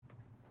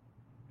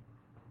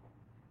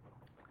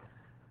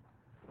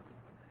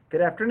Good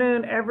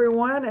afternoon,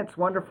 everyone. It's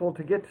wonderful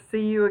to get to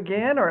see you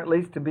again, or at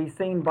least to be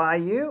seen by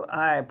you.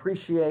 I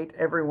appreciate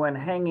everyone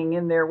hanging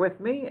in there with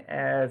me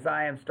as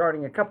I am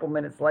starting a couple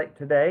minutes late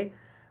today.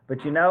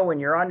 But you know, when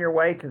you're on your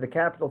way to the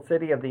capital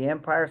city of the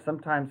empire,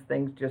 sometimes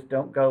things just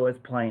don't go as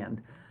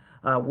planned.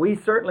 We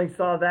certainly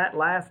saw that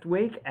last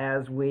week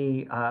as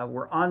we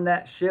were on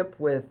that ship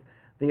with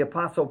the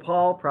Apostle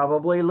Paul,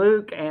 probably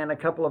Luke, and a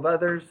couple of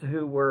others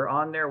who were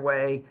on their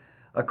way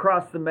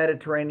across the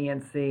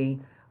Mediterranean Sea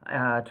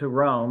to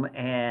Rome,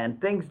 and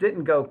things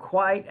didn't go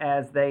quite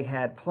as they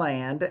had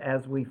planned,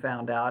 as we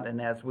found out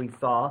and as we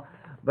saw,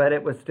 but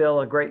it was still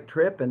a great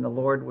trip, and the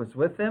Lord was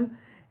with them.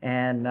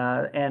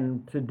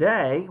 And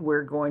today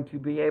we're going to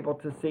be able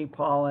to see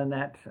Paul and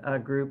that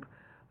group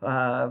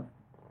land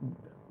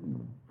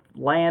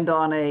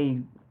on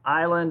a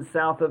island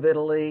south of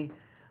Italy,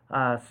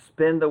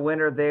 spend the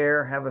winter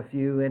there, have a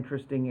few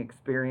interesting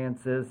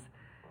experiences,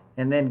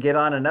 and then get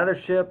on another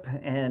ship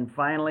and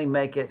finally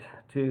make it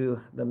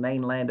to the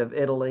mainland of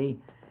Italy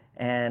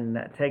and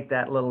take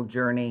that little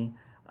journey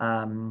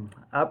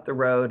up the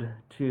road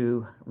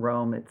to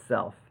Rome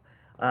itself.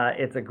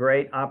 It's a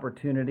great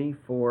opportunity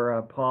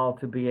for Paul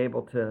to be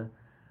able to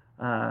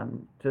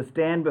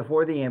stand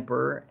before the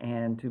emperor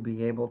and to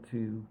be able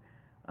to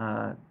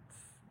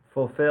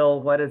fulfill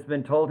what has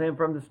been told him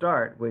from the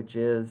start, which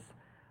is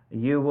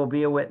you will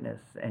be a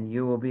witness, and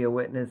you will be a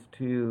witness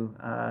to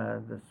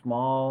the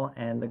small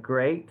and the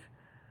great,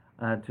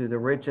 to the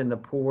rich and the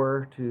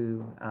poor,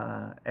 to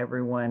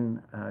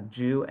everyone,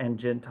 Jew and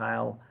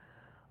Gentile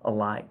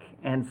alike.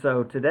 And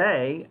so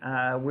today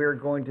we're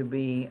going to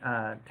be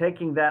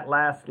taking that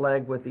last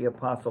leg with the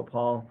Apostle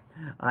Paul.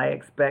 I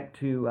expect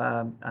to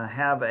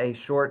have a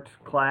short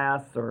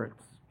class, or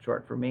it's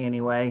short for me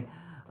anyway,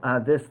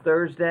 this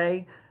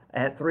Thursday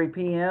at 3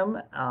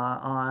 p.m.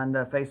 On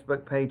the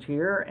Facebook page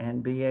here,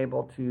 and be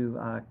able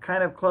to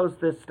kind of close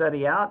this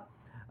study out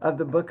of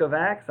the book of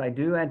Acts. I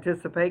do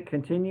anticipate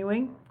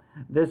continuing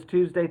this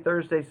Tuesday,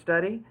 Thursday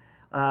study.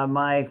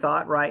 My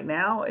thought right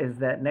now is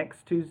that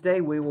next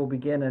Tuesday we will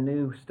begin a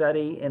new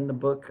study in the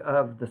book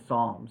of the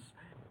Psalms.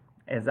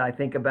 As I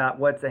think about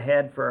what's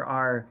ahead for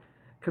our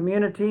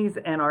communities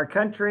and our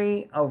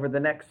country over the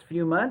next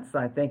few months,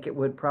 I think it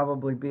would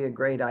probably be a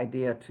great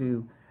idea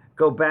to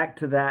go back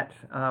to that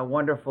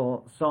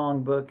wonderful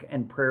song book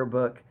and prayer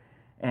book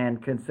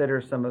and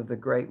consider some of the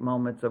great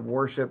moments of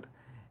worship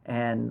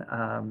and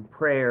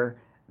prayer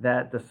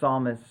that the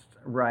psalmists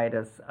write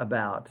us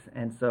about.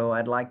 And so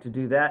I'd like to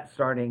do that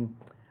starting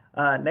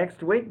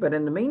next week. But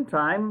in the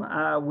meantime,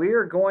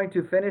 we're going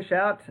to finish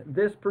out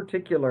this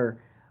particular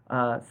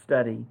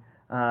study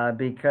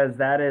because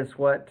that is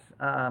what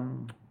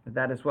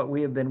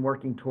we have been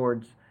working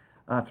towards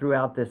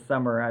throughout this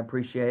summer. I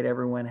appreciate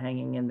everyone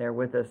hanging in there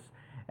with us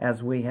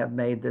as we have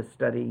made this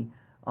study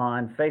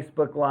on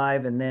Facebook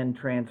Live and then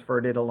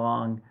transferred it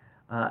along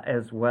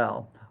as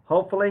well.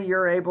 Hopefully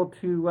you're able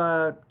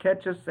to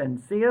catch us and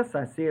see us.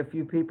 I see a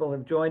few people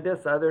have joined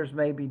us. Others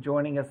may be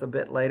joining us a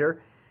bit later.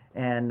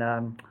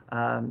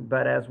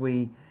 But as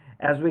we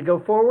go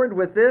forward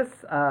with this,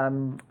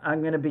 I'm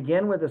going to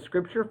begin with a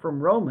scripture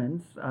from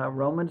Romans,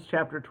 Romans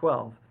chapter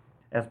 12.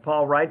 As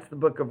Paul writes the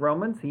book of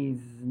Romans,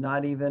 he's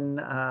not even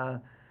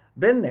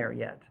been there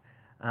yet.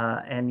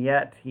 And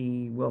yet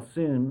he will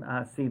soon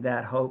see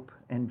that hope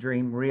and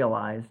dream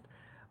realized.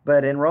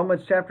 But in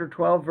Romans chapter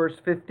 12, verse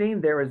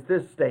 15, there is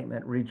this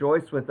statement: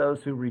 rejoice with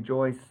those who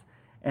rejoice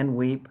and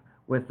weep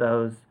with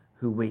those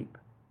who weep.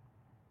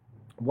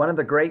 One of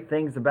the great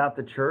things about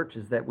the church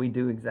is that we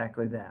do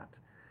exactly that.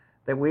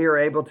 That we are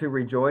able to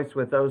rejoice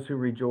with those who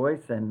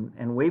rejoice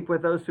and weep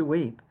with those who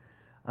weep.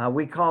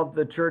 We call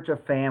the church a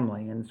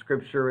family. In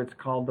Scripture, it's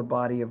called the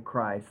body of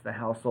Christ, the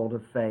household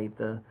of faith,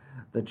 the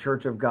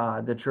church of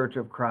God, the church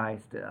of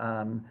Christ.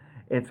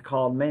 It's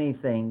called many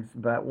things,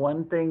 but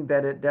one thing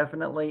that it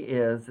definitely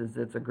is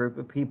it's a group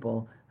of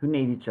people who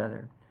need each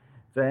other.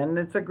 And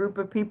it's a group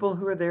of people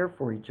who are there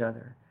for each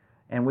other.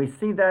 And we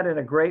see that in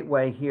a great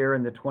way here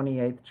in the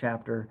 28th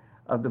chapter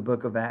of the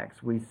book of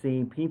Acts. We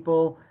see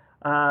people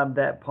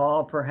that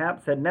Paul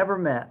perhaps had never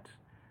met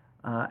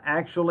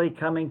actually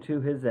coming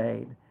to his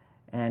aid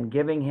and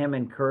giving him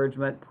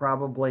encouragement,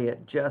 probably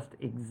at just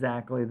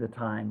exactly the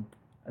time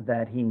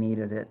that he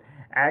needed it.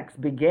 Acts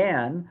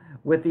began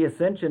with the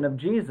ascension of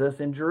Jesus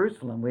in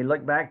Jerusalem. We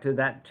look back to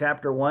that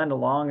chapter 1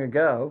 long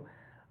ago,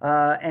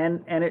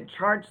 and it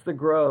charts the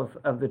growth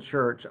of the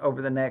church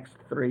over the next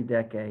 3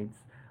 decades.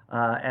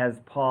 As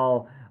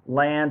Paul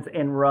lands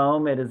in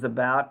Rome, it is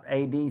about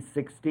AD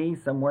 60,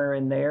 somewhere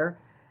in there,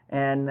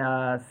 and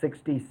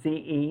 60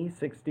 CE,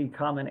 60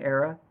 Common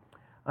Era.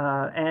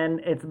 And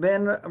it's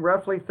been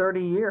roughly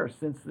 30 years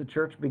since the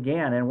church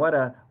began, and what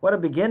a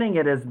beginning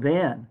it has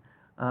been.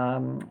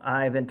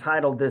 I've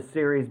entitled this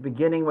series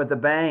Beginning with a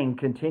Bang,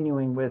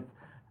 Continuing with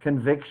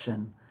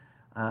Conviction.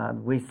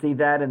 We see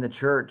that in the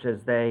church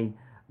as they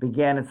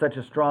began in such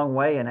a strong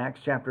way in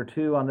Acts chapter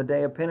 2 on the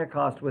day of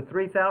Pentecost, with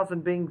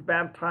 3,000 being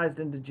baptized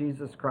into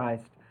Jesus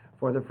Christ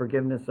for the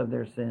forgiveness of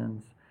their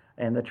sins.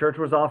 And the church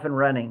was off and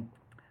running.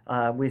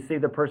 We see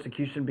the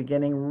persecution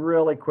beginning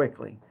really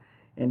quickly.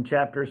 in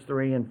chapters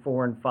 3 and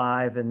 4 and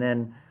 5, and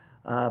then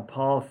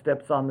Paul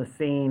steps on the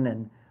scene,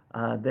 and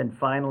then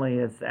finally,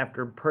 is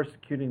after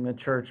persecuting the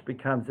church,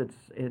 becomes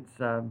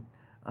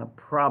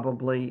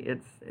probably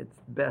its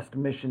best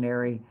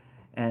missionary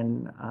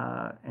and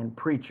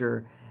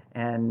preacher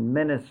and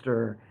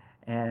minister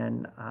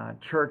and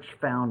church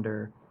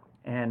founder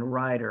and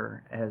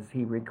writer, as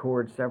he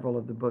records several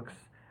of the books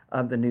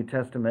of the New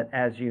Testament,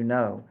 as you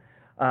know.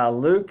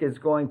 Luke is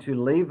going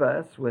to leave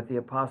us with the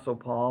Apostle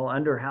Paul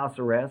under house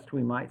arrest,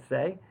 we might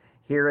say,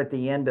 here at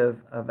the end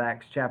of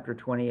Acts chapter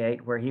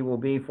 28, where he will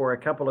be for a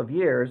couple of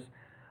years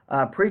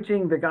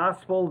preaching the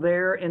gospel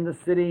there in the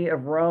city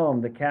of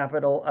Rome, the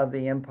capital of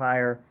the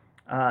empire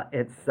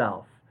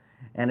itself.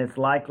 And it's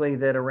likely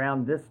that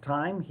around this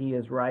time he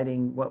is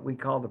writing what we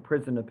call the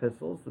prison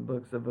epistles, the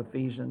books of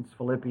Ephesians,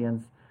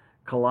 Philippians,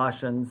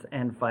 Colossians,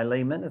 and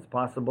Philemon. It's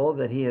possible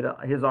that he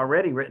has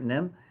already written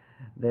them,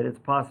 that it's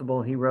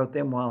possible he wrote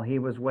them while he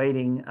was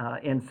waiting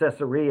in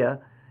Caesarea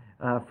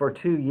for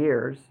 2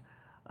 years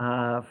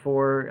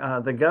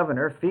for the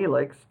governor,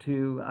 Felix,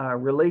 to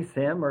release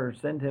him or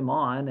send him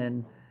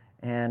on.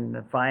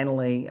 And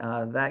finally,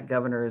 that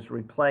governor is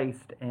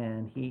replaced,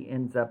 and he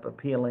ends up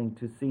appealing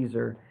to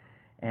Caesar.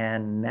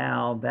 And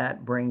now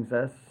that brings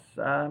us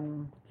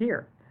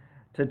here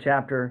to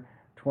chapter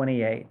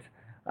 28.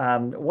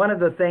 One of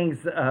the things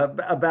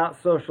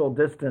about social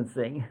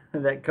distancing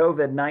that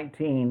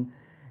COVID-19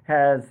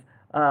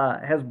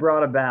 has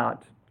brought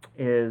about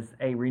is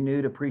a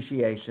renewed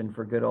appreciation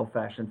for good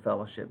old-fashioned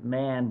fellowship.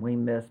 Man, we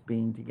miss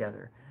being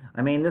together.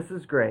 I mean, this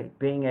is great,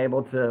 being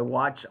able to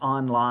watch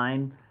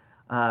online,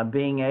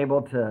 being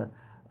able to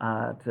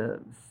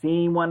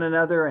see one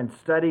another and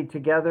study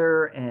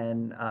together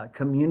and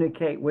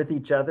communicate with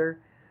each other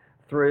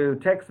through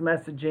text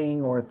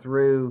messaging or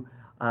through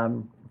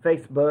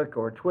Facebook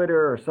or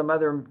Twitter or some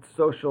other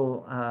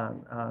social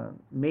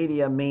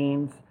media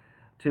means.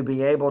 To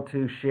be able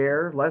to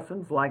share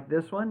lessons like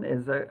this one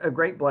is a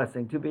great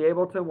blessing. To be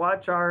able to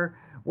watch our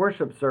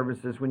worship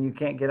services when you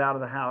can't get out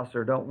of the house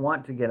or don't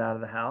want to get out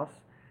of the house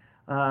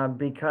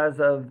because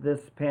of this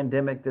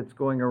pandemic that's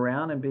going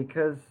around, and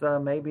because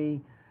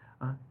maybe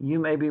you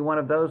may be one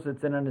of those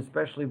that's in an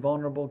especially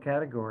vulnerable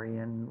category,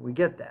 and we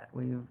get that.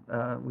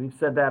 We've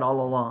said that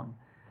all along,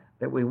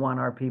 that we want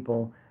our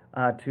people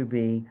to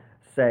be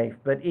safe.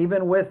 But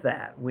even with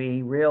that,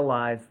 we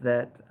realize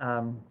that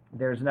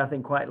there's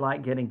nothing quite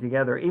like getting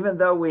together, even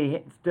though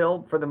we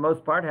still, for the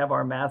most part, have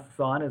our masks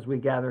on as we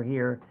gather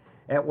here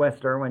at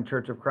West Erwin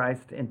Church of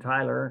Christ in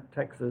Tyler,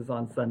 Texas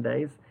on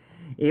Sundays.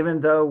 Even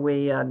though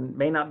we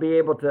may not be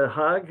able to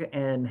hug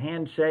and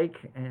handshake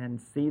and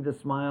see the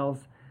smiles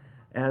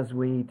as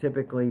we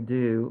typically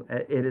do,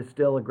 it is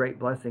still a great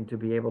blessing to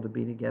be able to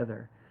be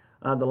together.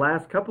 The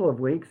last couple of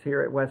weeks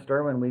here at West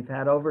Erwin, we've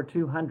had over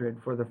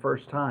 200 for the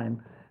first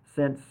time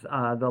since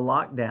the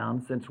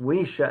lockdown, since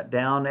we shut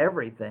down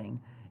everything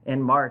in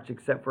March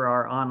except for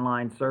our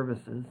online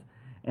services.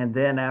 And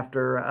then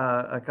after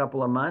a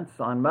couple of months,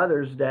 on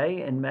Mother's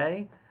Day in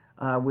May,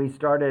 we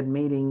started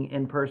meeting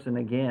in person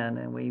again,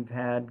 and we've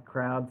had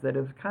crowds that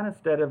have kind of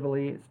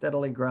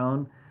steadily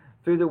grown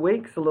through the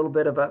weeks. A little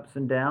bit of ups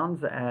and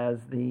downs, as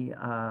the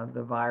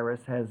virus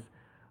has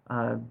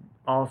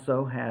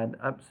also had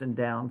ups and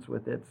downs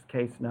with its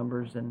case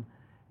numbers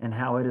and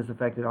how it has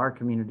affected our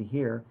community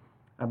here.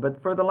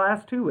 But for the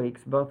last 2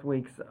 weeks, both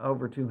weeks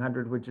over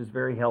 200, which is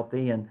very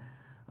healthy. And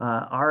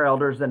our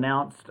elders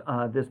announced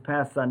this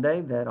past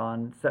Sunday that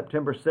on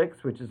September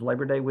 6th, which is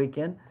Labor Day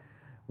weekend,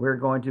 we're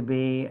going to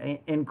be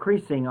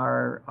increasing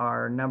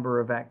our number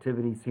of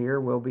activities here.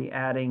 We'll be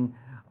adding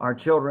our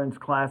children's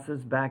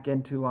classes back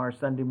into our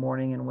Sunday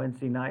morning and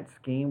Wednesday night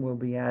scheme. We'll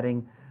be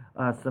adding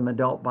some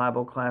adult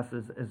Bible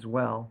classes as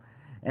well.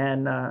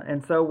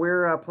 And so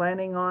we're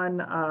planning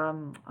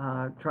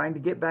on trying to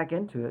get back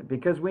into it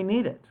because we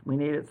need it. We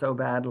need it so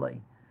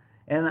badly.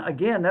 And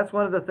again, that's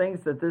one of the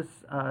things that this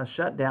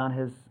shutdown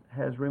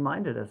has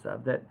reminded us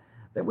of, that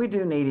we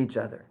do need each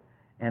other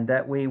and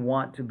that we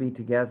want to be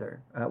together.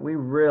 We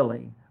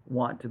really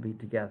want to be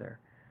together.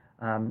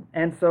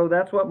 And so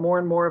that's what more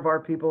and more of our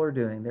people are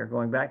doing. They're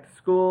going back to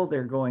school.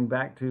 They're going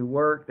back to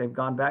work. They've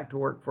gone back to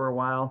work for a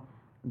while.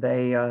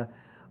 They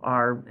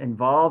are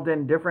involved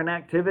in different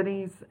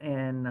activities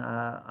and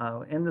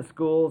in the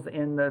schools,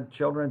 in the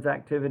children's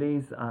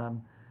activities.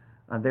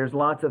 There's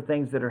lots of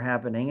things that are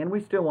happening, and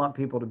we still want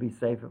people to be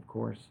safe, of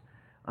course,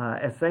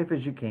 as safe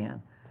as you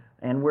can.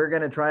 And we're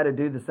going to try to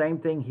do the same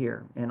thing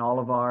here in all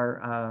of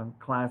our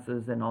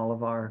classes and all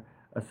of our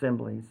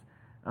assemblies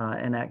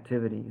and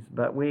activities.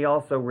 But we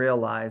also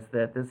realize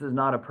that this is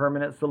not a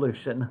permanent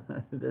solution,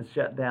 this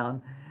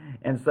shutdown.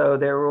 And so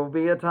there will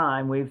be a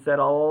time, we've said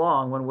all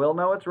along, when we'll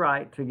know it's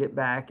right to get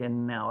back,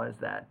 and now is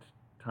that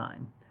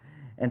time.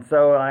 And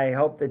so I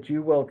hope that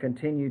you will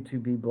continue to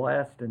be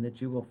blessed and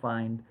that you will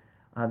find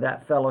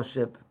that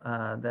fellowship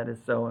that is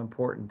so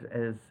important.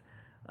 As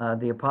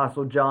the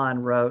Apostle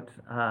John wrote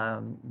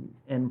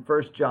in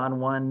 1 John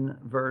 1,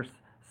 verse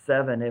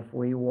 7, if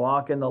we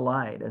walk in the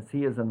light as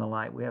he is in the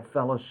light, we have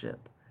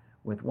fellowship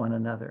with one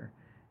another.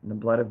 And the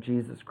blood of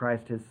Jesus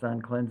Christ, his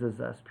Son, cleanses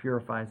us,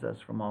 purifies us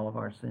from all of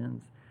our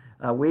sins.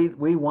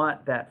 We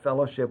want that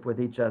fellowship with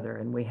each other,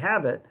 and we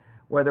have it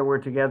whether we're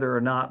together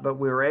or not, but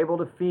we're able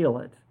to feel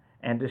it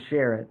and to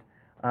share it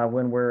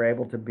when we're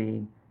able to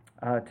be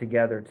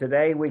together.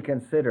 Today we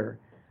consider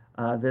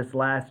this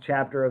last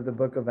chapter of the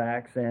book of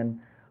Acts and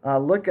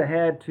look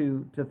ahead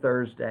to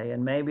Thursday,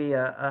 and maybe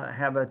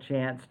have a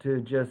chance to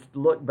just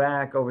look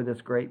back over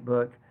this great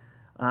book,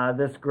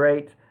 this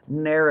great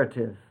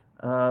narrative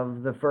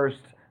of the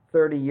first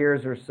 30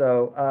 years or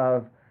so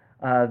of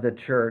the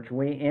church.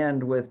 We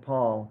end with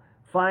Paul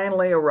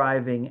finally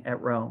arriving at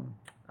Rome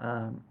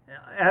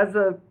as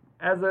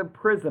a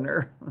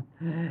prisoner,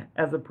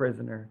 as a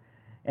prisoner.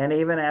 And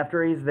even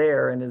after he's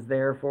there and is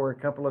there for a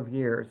couple of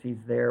years,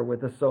 he's there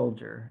with a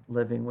soldier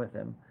living with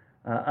him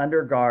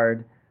under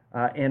guard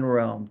in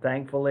Rome,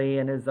 thankfully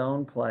in his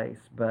own place,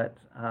 but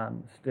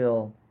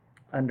still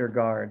under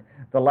guard.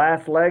 The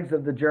last legs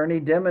of the journey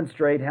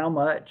demonstrate how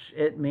much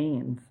it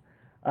means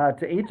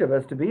to each of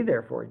us to be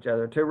there for each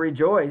other, to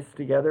rejoice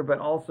together, but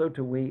also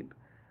to weep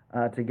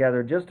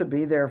together, just to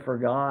be there for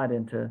God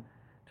and to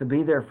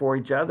be there for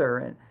each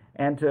other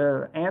and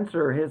to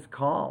answer his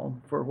call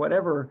for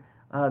whatever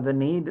the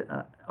need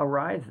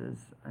arises.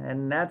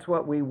 And that's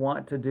what we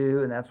want to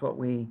do, and that's what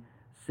we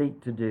seek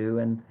to do.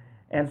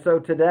 And so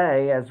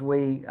today, as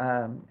we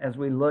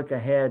look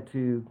ahead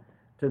to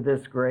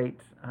this great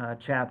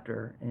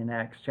chapter in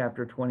Acts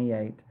chapter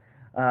 28,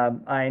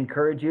 I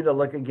encourage you to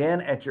look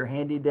again at your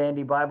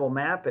handy-dandy Bible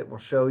map. It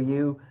will show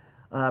you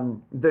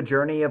the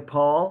journey of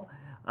Paul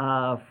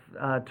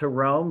to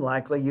Rome.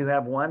 Likely you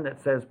have one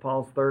that says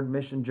Paul's third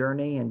mission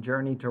journey and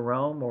journey to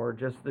Rome, or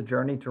just the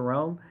journey to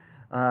Rome.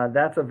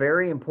 That's a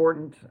very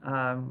important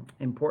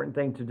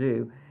thing to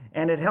do.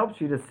 And it helps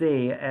you to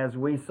see, as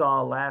we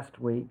saw last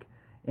week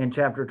in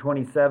chapter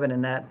 27,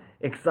 in that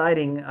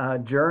exciting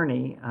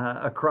journey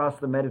across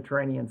the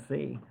Mediterranean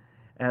Sea,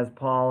 as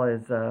Paul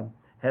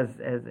has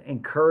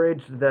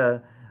encouraged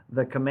the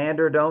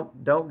commander,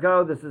 don't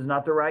go. This is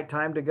not the right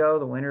time to go.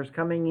 The winter's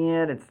coming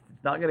in. It's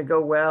not going to go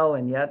well,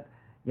 and yet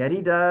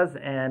he does.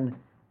 And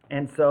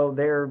so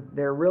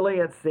they're really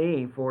at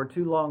sea for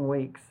 2 long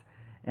weeks,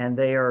 and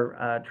they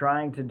are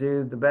trying to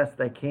do the best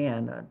they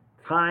can,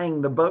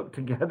 tying the boat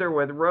together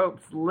with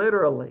ropes,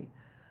 literally.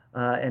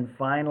 And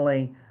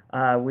finally,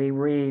 we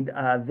read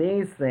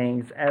these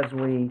things as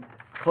we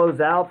close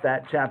out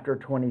that chapter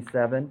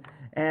 27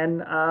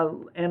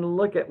 and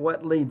look at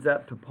what leads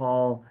up to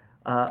Paul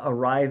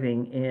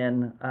arriving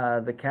in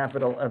the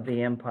capital of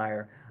the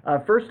empire.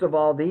 First of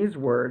all, these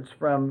words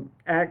from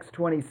Acts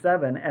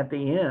 27 at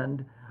the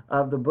end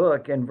of the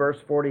book in verse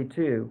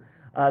 42.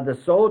 The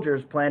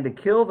soldiers planned to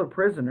kill the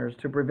prisoners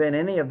to prevent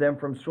any of them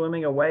from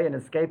swimming away and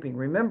escaping.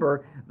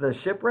 Remember, the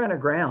ship ran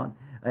aground.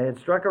 It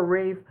struck a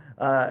reef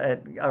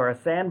or a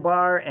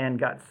sandbar and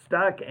got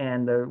stuck,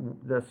 and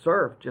the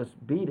surf just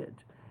beat it.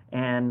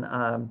 And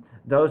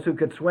those who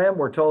could swim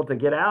were told to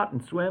get out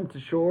and swim to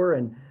shore,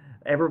 and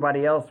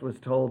everybody else was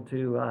told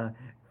to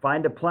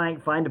find a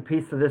plank, find a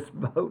piece of this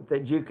boat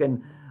that you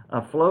can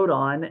float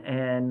on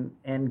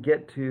and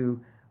get to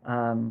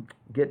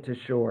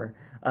shore.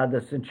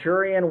 The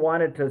centurion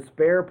wanted to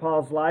spare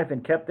Paul's life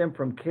and kept them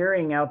from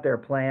carrying out their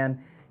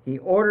plan. He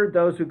ordered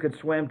those who could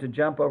swim to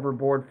jump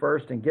overboard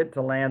first and get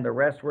to land. The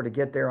rest were to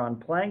get there on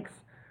planks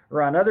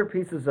or on other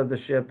pieces of the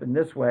ship. In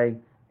this way,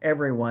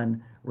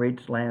 everyone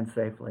reached land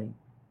safely.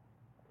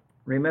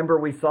 Remember,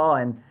 we saw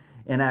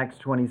in Acts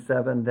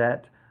 27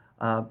 that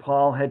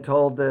Paul had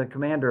told the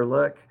commander,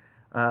 look,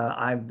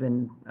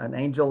 an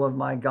angel of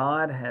my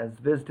God has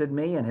visited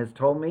me and has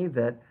told me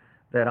that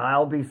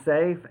I'll be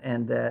safe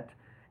and that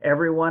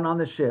everyone on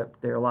the ship,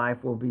 their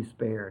life will be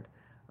spared.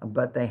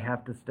 But they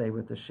have to stay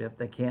with the ship.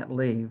 They can't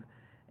leave.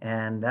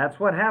 And that's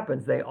what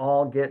happens. They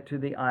all get to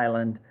the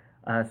island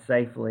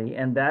safely.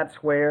 And that's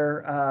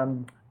where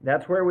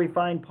we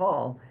find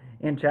Paul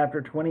in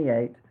chapter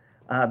 28,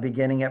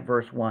 beginning at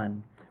verse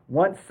 1.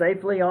 Once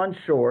safely on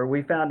shore,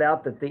 we found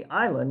out that the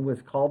island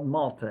was called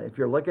Malta. If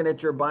you're looking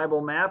at your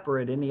Bible map or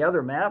at any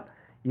other map,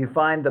 you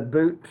find the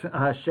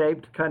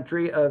boot-shaped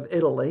country of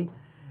Italy.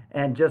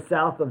 And just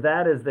south of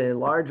that is the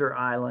larger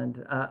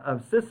island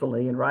of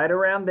Sicily. And right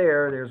around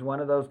there's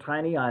one of those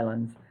tiny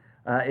islands,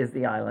 is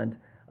the island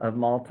of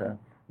Malta.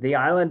 The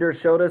islanders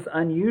showed us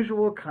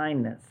unusual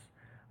kindness.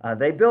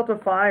 They built a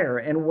fire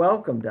and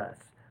welcomed us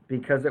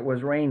because it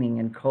was raining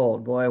and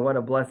cold. Boy, what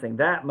a blessing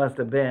that must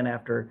have been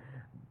after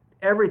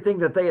everything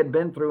that they had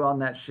been through on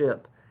that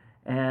ship.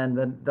 And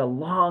the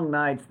long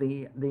nights,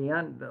 the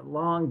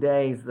long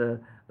days, the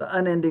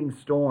unending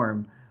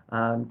storm,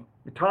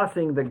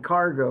 tossing the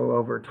cargo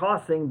over,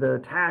 tossing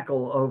the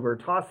tackle over,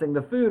 tossing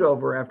the food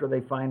over after they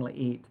finally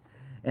eat,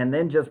 and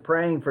then just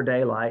praying for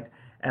daylight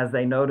as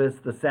they notice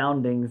the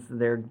soundings.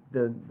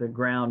 The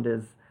ground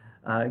is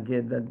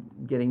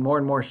getting more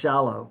and more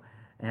shallow,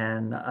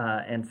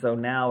 and so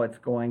now it's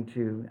going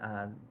to.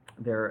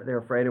 They're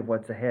afraid of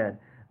what's ahead.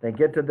 They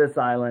get to this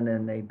island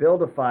and they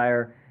build a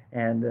fire,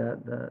 and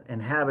the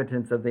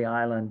inhabitants of the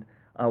island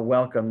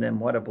welcome them.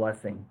 What a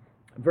blessing!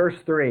 Verse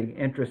 3,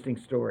 interesting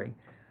story.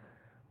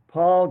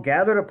 Paul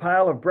gathered a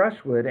pile of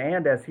brushwood,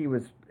 and as he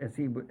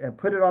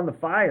put it on the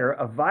fire,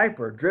 a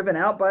viper, driven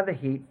out by the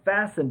heat,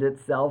 fastened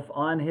itself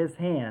on his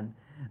hand.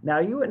 Now,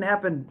 you wouldn't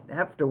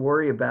have to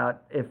worry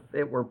about if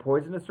it were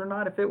poisonous or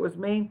not. If it was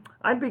me,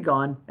 I'd be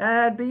gone.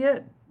 That'd be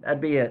it.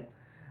 That'd be it.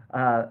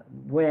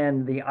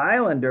 When the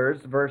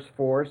islanders, verse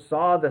 4,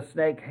 saw the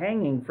snake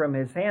hanging from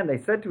his hand, they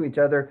said to each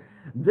other,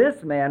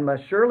 "This man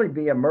must surely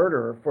be a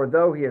murderer, for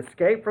though he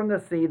escaped from the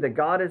sea, the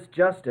goddess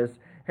Justice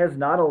has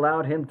not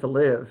allowed him to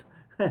live."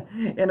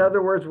 In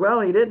other words, well,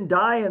 he didn't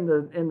die in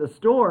the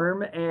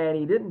storm, and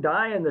he didn't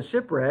die in the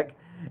shipwreck,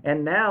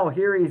 and now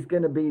here he's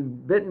going to be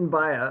bitten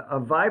by a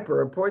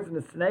viper, a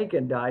poisonous snake,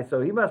 and die.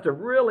 So he must have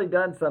really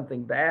done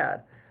something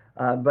bad.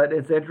 But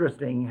it's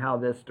interesting how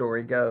this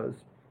story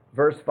goes.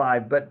 Verse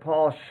 5, but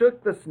Paul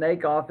shook the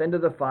snake off into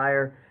the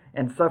fire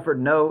and suffered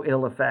no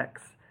ill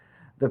effects.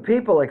 The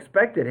people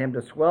expected him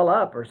to swell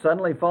up or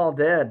suddenly fall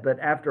dead, but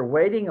after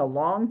waiting a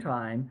long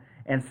time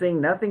and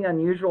seeing nothing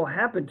unusual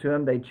happen to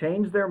him, they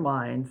changed their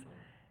minds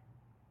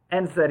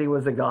and said he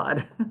was a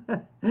god.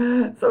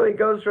 So he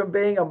goes from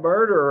being a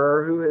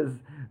murderer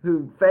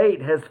who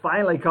fate has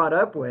finally caught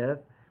up with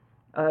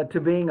to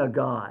being a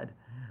god.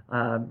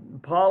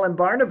 Paul and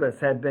Barnabas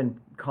had been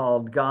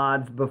called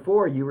gods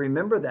before. You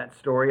remember that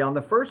story on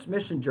the first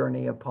mission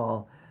journey of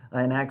Paul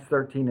in Acts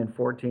 13 and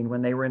 14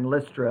 when they were in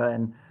Lystra,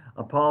 and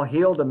Paul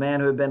healed a man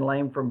who had been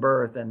lame from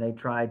birth, and they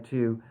tried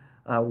to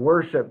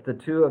worship the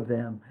two of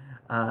them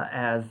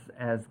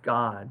as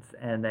gods,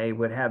 and they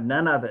would have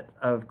none of it,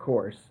 of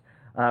course.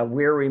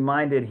 We're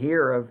reminded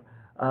here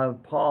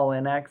of Paul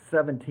in Acts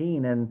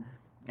 17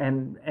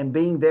 and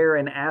being there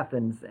in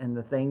Athens and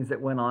the things that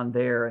went on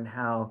there, and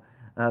how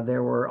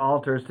there were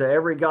altars to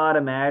every god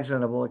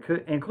imaginable,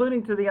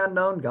 including to the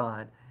unknown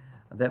God,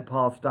 that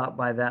Paul stopped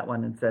by that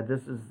one and said,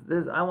 this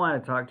I want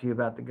to talk to you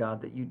about the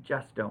God that you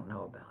just don't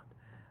know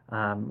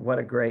about. What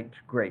a great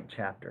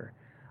chapter.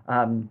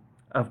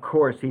 Of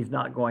course, he's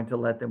not going to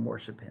let them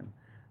worship him.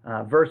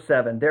 Verse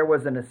 7, there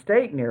was an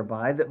estate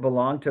nearby that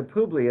belonged to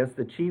Publius,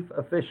 the chief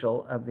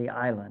official of the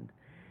island.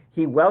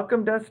 He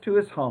welcomed us to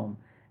his home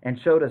and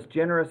showed us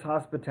generous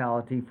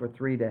hospitality for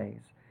 3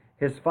 days.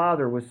 His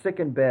father was sick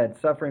in bed,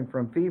 suffering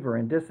from fever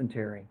and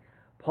dysentery.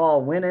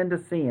 Paul went in to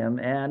see him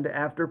and,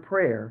 after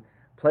prayer,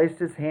 placed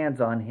his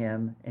hands on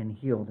him and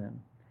healed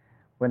him.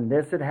 When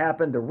this had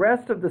happened, the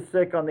rest of the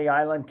sick on the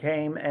island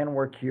came and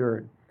were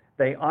cured.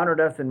 They honored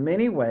us in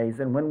many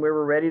ways, and when we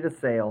were ready to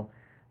sail,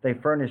 they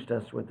furnished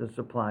us with the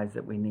supplies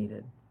that we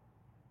needed.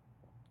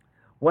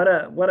 What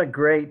a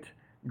great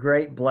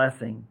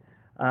blessing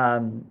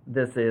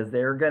this is.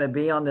 They're going to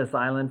be on this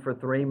island for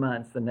 3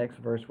 months, the next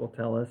verse will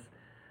tell us.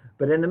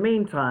 But in the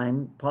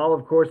meantime, Paul,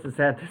 of course, has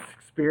had this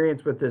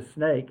experience with this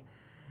snake.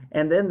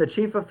 And then the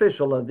chief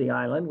official of the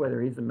island, whether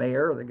he's the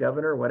mayor or the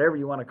governor or whatever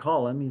you want to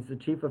call him, he's the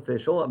chief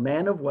official, a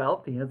man of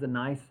wealth. He has a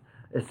nice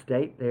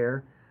estate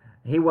there.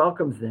 He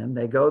welcomes them.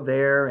 They go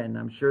there, and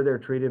I'm sure they're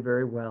treated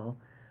very well.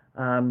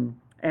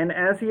 And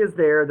as he is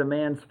there, the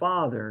man's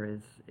father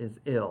is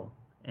ill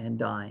and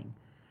dying.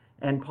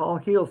 And Paul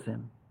heals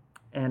him.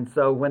 And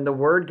so when the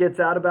word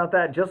gets out about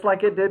that, just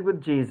like it did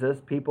with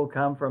Jesus, people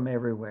come from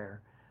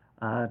everywhere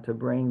to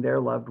bring their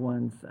loved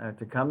ones,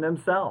 to come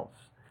themselves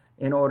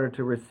in order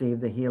to receive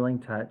the healing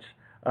touch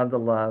of the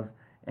love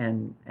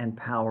and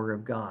power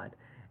of God.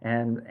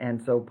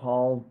 And so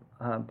Paul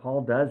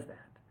does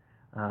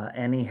that.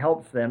 And he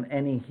helps them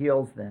and he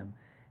heals them.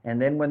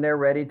 And then when they're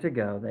ready to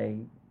go,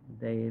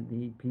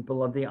 the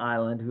people of the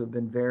island, who have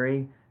been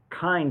very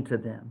kind to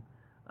them,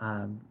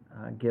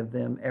 give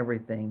them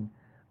everything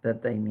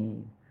that they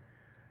need.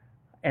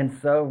 And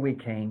so we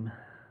came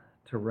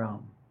to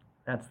Rome.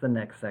 That's the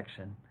next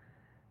section.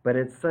 But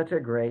it's such a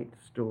great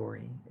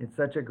story. It's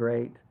such a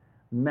great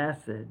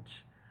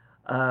message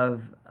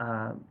of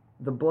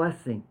the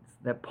blessings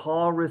that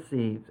Paul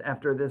receives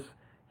after this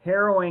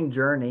harrowing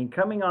journey,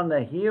 coming on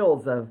the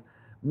heels of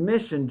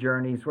mission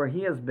journeys where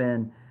he has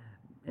been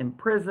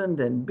imprisoned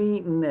and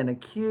beaten and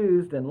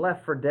accused and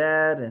left for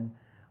dead, and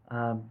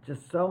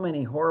just so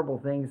many horrible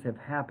things have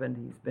happened.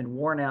 He's been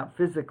worn out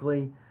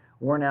physically,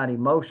 worn out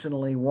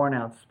emotionally, worn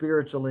out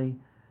spiritually,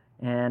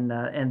 and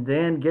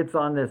then gets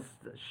on this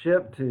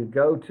ship to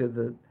go to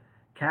the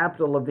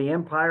capital of the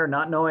empire,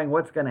 not knowing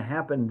what's going to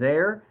happen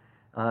there.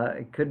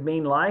 It could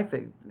mean life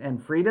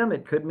and freedom.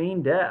 It could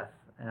mean death.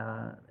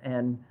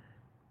 And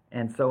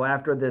so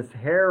after this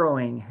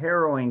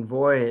harrowing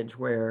voyage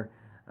where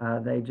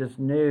they just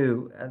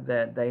knew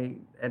that they,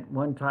 at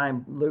one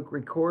time, Luke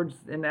records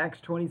in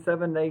Acts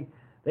 27, they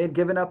had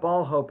given up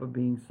all hope of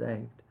being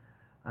saved.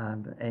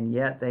 And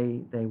yet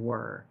they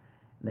were.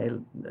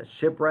 The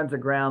ship runs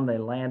aground, they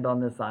land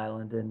on this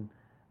island, and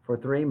for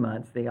 3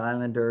 months the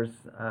islanders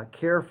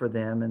care for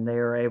them, and they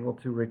are able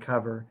to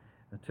recover,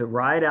 to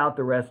ride out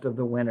the rest of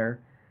the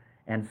winter.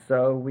 And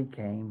so we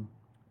came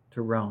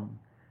to Rome.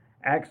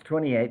 Acts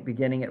 28,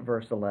 beginning at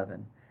verse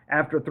 11.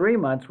 After 3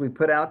 months, we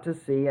put out to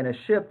sea in a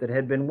ship that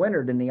had been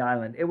wintered in the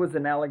island. It was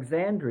an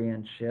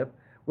Alexandrian ship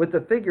with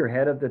the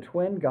figurehead of the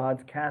twin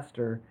gods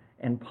Castor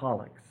and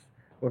Pollux.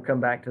 We'll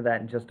come back to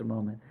that in just a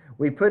moment.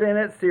 We put in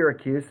at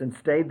Syracuse and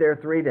stayed there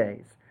 3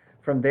 days.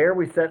 From there,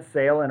 we set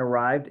sail and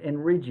arrived in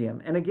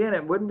Rhegium. And again,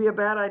 it wouldn't be a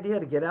bad idea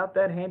to get out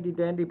that handy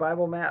dandy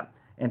Bible map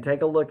and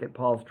take a look at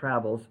Paul's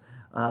travels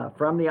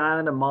from the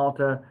island of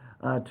Malta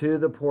to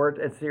the port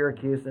at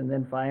Syracuse, and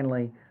then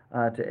finally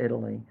to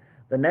Italy.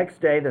 The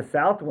next day, the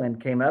south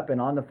wind came up, and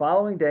on the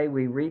following day,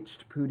 we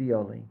reached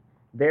Puteoli.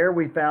 There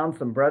we found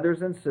some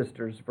brothers and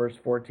sisters, verse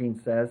 14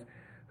 says,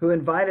 who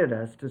invited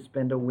us to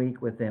spend a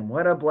week with them.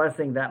 What a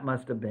blessing that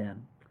must have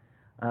been.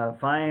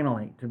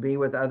 Finally, to be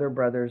with other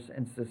brothers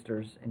and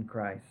sisters in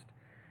Christ.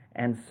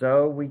 And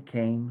so we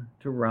came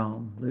to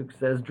Rome. Luke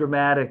says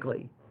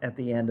dramatically at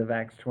the end of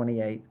Acts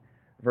 28,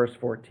 verse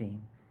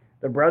 14.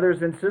 The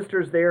brothers and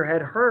sisters there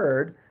had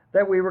heard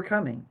that we were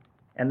coming,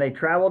 and they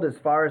traveled as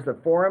far as the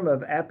Forum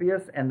of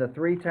Appius and the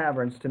 3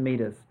 taverns to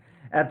meet us.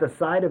 At the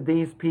sight of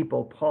these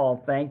people,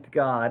 Paul thanked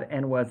God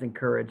and was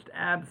encouraged.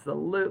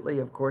 Absolutely,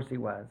 of course he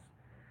was.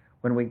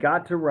 When we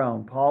got to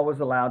Rome, Paul was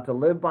allowed to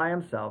live by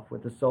himself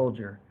with a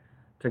soldier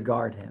to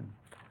guard him.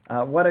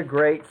 What a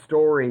great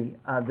story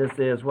this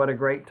is. What a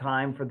great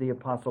time for the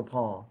Apostle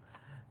Paul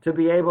to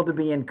be able to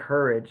be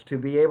encouraged, to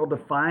be able to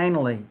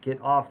finally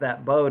get off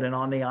that boat and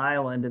on the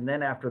island, and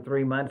then after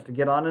 3 months to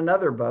get on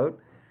another boat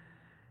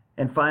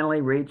and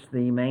finally reach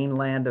the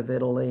mainland of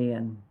Italy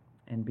and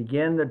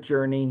begin the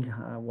journey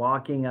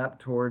walking up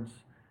towards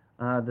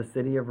the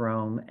city of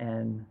Rome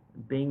and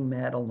being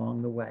met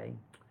along the way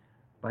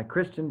by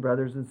Christian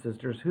brothers and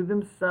sisters who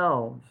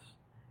themselves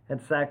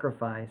had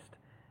sacrificed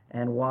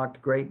and walked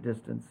great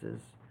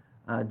distances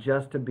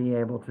just to be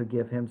able to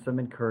give him some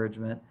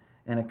encouragement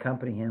and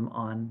accompany him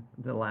on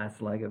the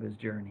last leg of his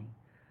journey.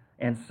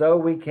 And so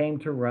we came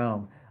to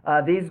Rome.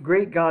 These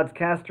Greek gods,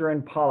 Castor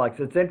and Pollux,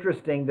 it's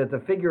interesting that the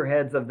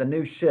figureheads of the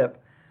new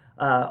ship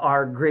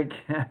are Greek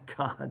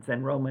gods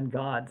and Roman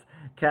gods,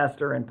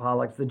 Castor and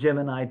Pollux, the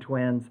Gemini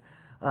twins.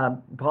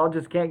 Paul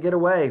just can't get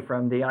away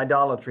from the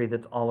idolatry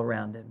that's all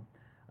around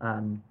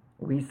him.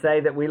 We say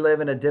that we live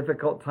in a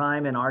difficult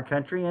time in our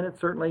country, and it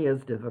certainly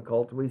is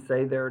difficult. We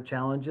say there are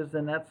challenges,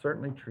 and that's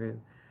certainly true.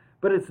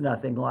 But it's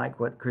nothing like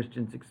what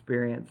Christians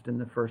experienced in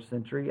the first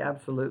century,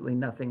 absolutely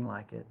nothing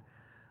like it.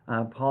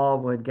 Paul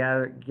would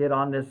get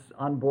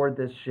on board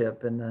this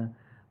ship, and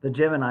the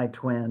Gemini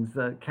twins,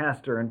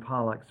 Castor and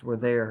Pollux, were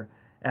there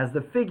as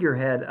the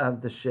figurehead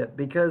of the ship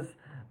because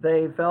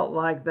they felt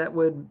like that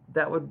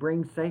would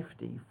bring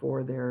safety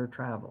for their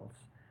travels.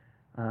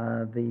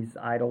 These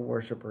idol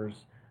worshipers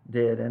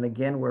did. And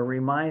again, we're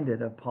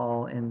reminded of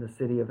Paul in the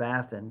city of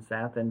Athens.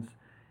 Athens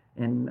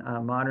in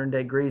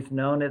modern-day Greece,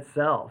 known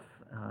itself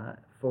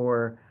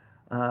for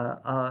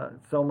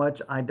so much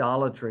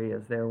idolatry,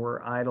 as there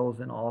were idols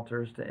and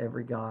altars to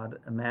every god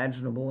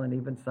imaginable, and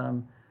even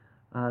some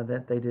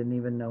that they didn't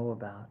even know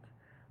about.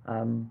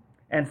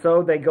 And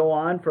so they go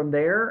on from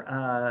there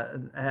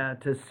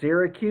to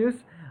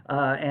Syracuse,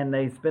 and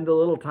they spend a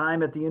little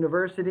time at the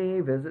university,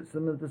 visit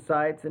some of the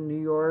sites in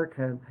New York.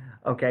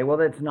 Okay, well,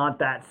 it's not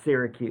that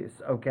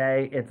Syracuse,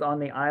 okay? It's on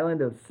the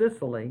island of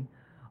Sicily,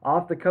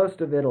 off the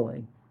coast of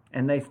Italy,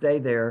 and they stay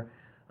there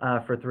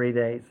for 3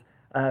 days.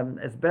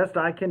 As best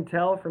I can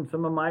tell from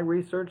some of my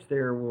research,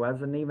 there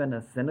wasn't even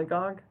a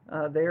synagogue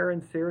there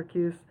in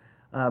Syracuse,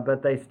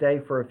 but they stay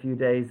for a few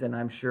days and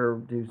I'm sure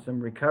do some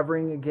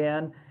recovering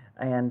again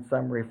and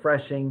some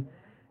refreshing,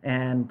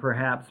 and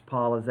perhaps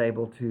Paul is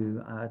able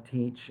to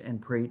teach and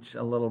preach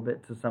a little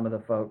bit to some of the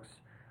folks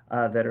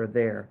that are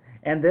there.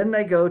 And then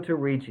they go to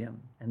Rhegium,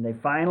 and they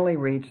finally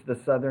reach the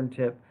southern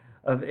tip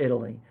of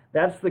Italy.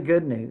 That's the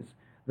good news.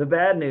 The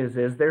bad news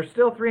is there's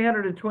still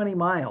 320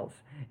 miles,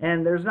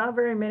 and there's not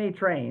very many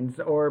trains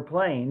or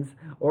planes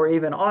or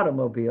even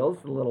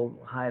automobiles. A little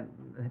high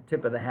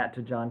tip of the hat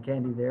to John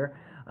Candy there.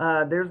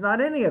 There's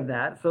not any of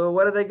that. So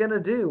what are they going to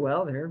do?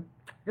 Well, they're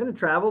going to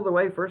travel the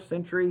way first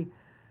century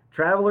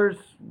travelers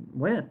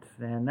went,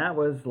 and that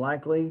was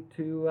likely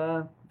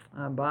to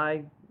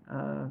by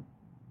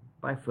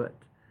foot.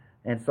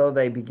 And so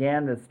they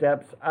began the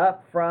steps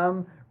up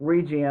from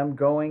Rhegium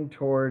going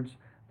towards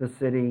the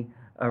city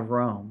of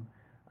Rome.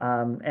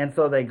 And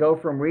so they go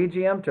from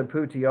Rhegium to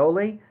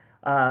Puteoli,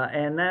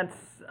 and that's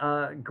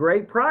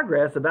great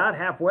progress, about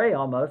halfway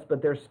almost,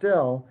 but they're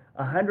still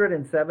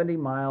 170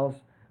 miles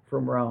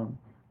from Rome.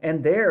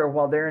 And there,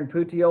 while they're in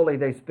Puteoli,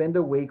 they spend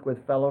a week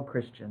with fellow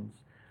Christians.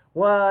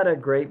 What a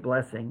great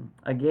blessing.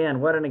 Again,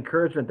 what an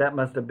encouragement that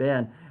must have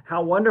been.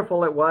 How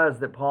wonderful it was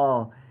that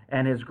Paul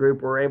and his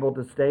group were able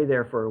to stay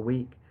there for a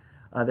week.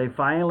 They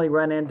finally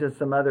run into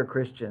some other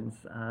Christians,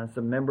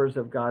 some members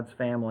of God's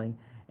family,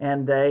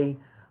 and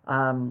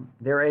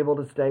they're able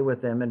to stay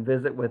with them and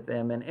visit with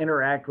them and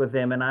interact with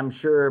them. And I'm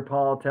sure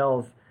Paul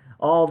tells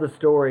all the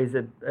stories.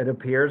 It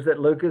appears that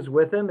Luke is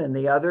with him and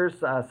the others,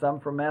 some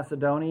from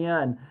Macedonia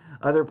and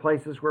other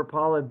places where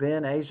Paul had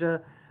been,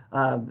 Asia.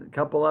 A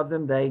couple of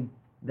them,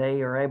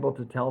 they are able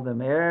to tell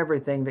them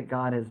everything that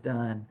God has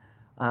done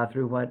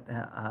through what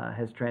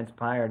has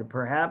transpired.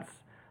 Perhaps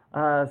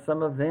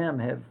some of them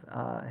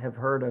have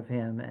heard of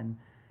him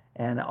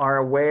and are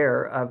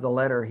aware of the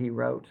letter he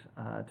wrote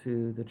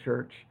to the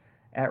church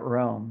at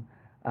Rome.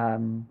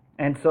 And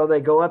And so they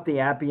go up the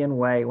Appian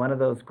Way, one of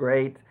those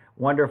great,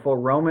 wonderful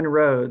Roman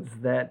roads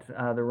that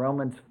the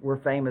Romans were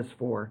famous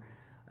for,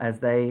 as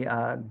they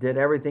did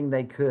everything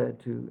they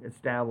could to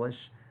establish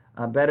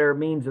better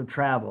means of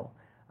travel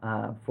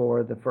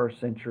for the first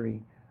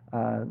century,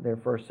 their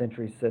first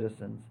century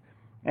citizens.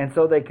 And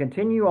so they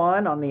continue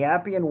on the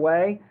Appian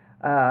Way,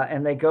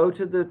 and they go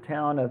to the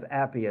town of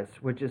Appius,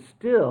 which is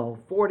still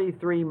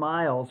 43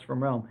 miles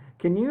from Rome.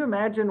 Can you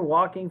imagine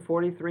walking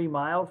 43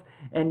 miles?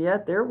 And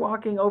yet they're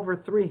walking over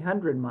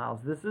 300 miles.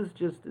 This is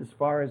just as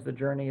far as the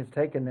journey has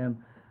taken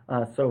them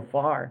so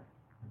far.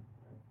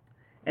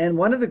 And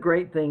one of the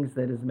great things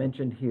that is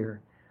mentioned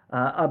here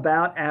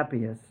about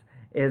Appius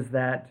is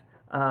that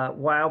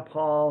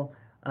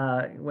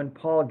when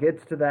Paul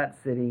gets to that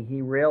city,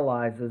 he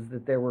realizes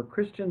that there were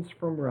Christians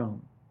from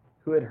Rome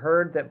who had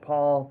heard that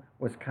Paul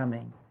was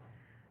coming.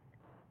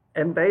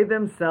 And they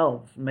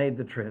themselves made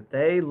the trip.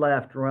 They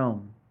left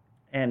Rome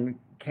and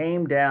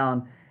came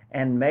down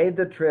and made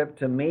the trip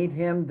to meet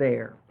him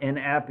there in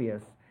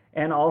Appius,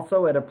 and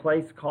also at a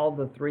place called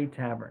the Three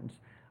Taverns.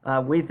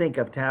 We think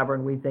of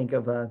tavern, we think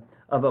of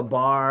a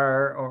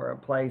bar or a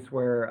place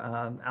where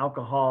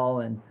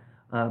alcohol and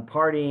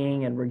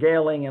partying and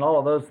regaling and all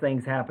of those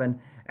things happen.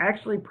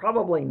 Actually,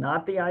 probably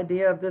not the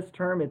idea of this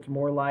term. It's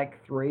more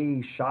like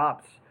three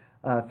shops,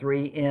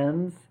 three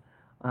inns,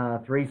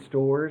 three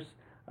stores.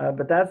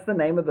 But that's the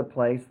name of the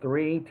place,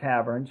 Three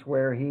Taverns,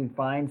 where he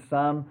finds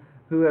some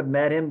who have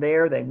met him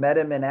there. They met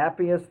him in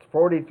Appius,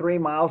 43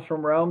 miles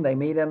from Rome. They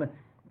meet him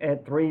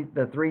at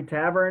the Three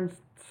Taverns,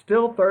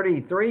 still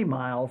 33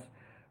 miles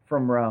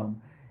from Rome.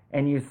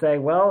 And you say,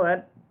 well,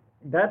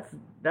 that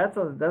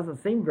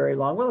doesn't seem very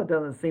long. Well, it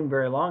doesn't seem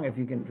very long if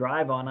you can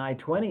drive on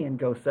I-20 and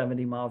go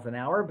 70 miles an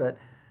hour. But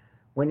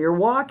when you're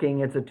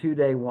walking, it's a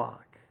 2-day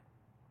walk.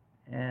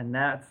 And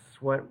that's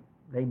what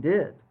they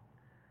did.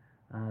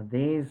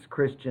 These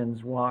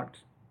Christians walked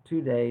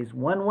 2 days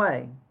one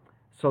way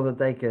so that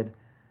they could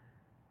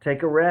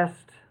take a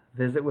rest,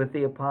 visit with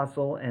the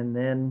apostle, and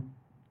then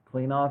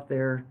clean off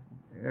their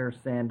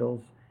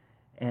sandals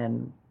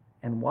and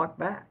walk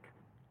back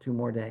 2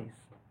 more days.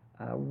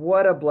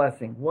 What a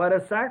blessing. What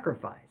a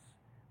sacrifice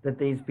that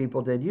these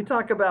people did. You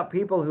talk about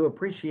people who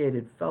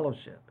appreciated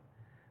fellowship,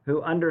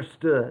 who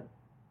understood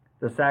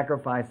the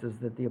sacrifices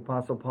that the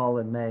Apostle Paul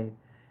had made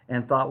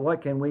and thought,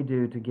 what can we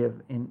do to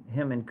give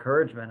him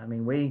encouragement? I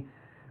mean,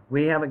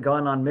 we haven't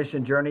gone on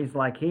mission journeys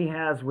like he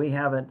has. We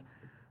haven't,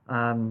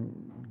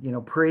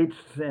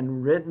 preached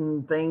and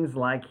written things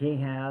like he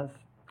has.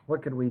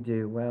 What could we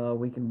do? Well,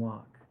 we can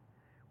walk.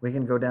 We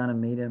can go down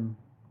and meet him.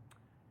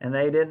 And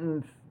they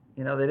didn't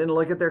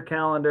look at their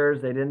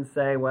calendars. They didn't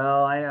say,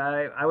 well,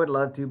 I would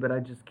love to, but I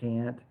just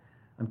can't.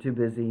 I'm too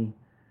busy.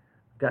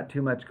 Got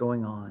too much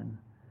going on.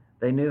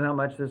 They knew how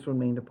much this would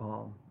mean to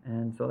Paul.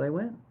 And so they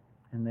went.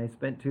 And they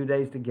spent 2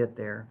 days to get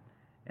there.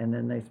 And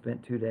then they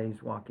spent 2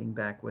 days walking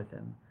back with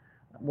him.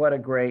 What a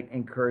great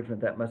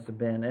encouragement that must have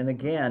been. And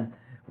again,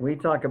 we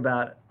talk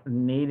about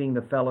needing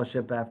the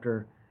fellowship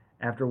after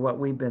what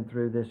we've been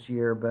through this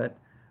year, but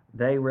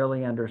they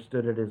really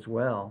understood it as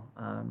well.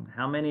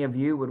 How many of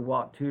you would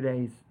walk 2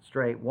 days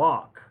straight,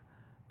 walk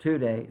 2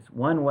 days,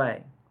 one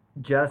way,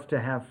 just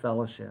to have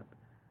fellowship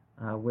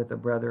with a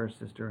brother or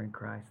sister in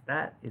Christ?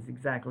 That is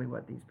exactly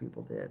what these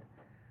people did.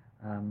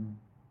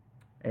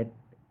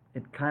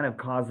 It kind of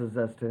causes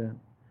us to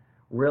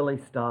really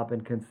stop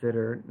and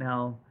consider,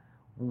 now,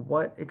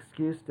 what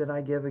excuse did I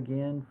give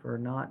again for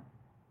not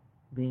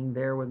being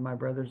there with my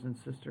brothers and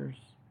sisters?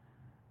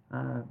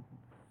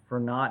 For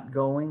not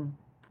going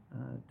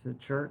to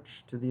church,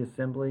 to the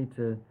assembly,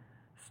 to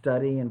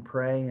study and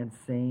pray and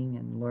sing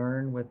and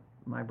learn with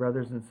my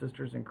brothers and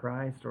sisters in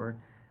Christ, or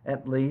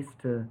at least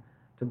to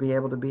be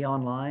able to be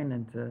online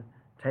and to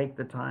take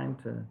the time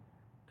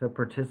to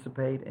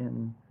participate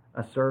in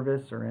a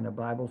service or in a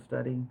Bible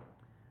study.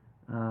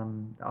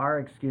 Our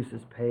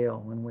excuses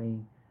pale when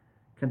we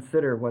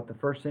consider what the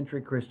first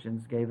century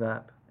Christians gave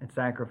up and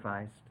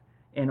sacrificed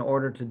in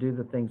order to do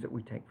the things that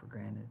we take for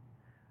granted.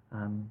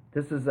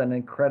 This is an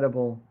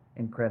incredible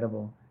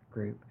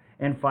group.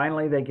 And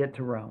finally, they get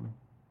to Rome,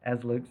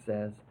 as Luke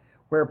says,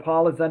 where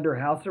Paul is under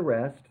house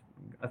arrest,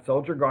 a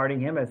soldier guarding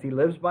him as he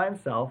lives by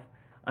himself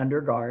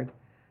under guard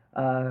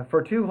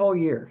for 2 whole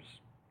years.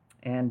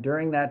 And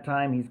during that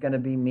time, he's going to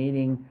be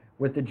meeting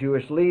with the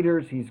Jewish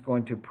leaders. He's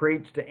going to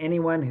preach to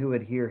anyone who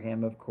would hear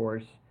him, of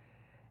course.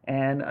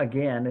 And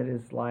again, it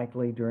is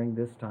likely during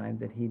this time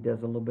that he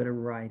does a little bit of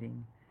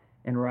writing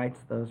and writes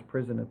those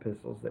prison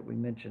epistles that we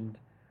mentioned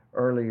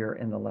earlier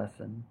in the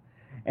lesson.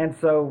 And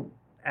so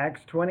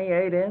Acts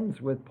 28 ends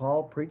with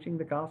Paul preaching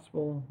the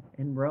gospel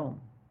in Rome.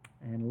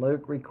 And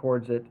Luke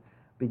records it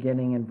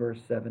beginning in verse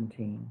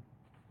 17.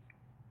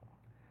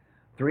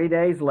 3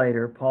 days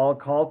later, Paul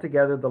called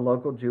together the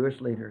local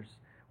Jewish leaders.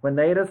 When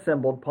they had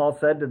assembled, Paul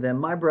said to them,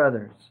 "My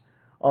brothers,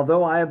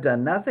 although I have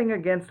done nothing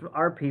against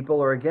our people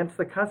or against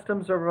the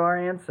customs of our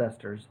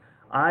ancestors,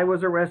 I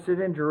was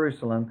arrested in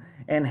Jerusalem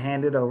and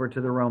handed over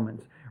to the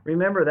Romans."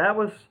 Remember, that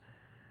was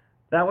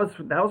That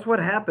was what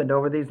happened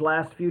over these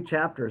last few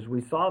chapters. We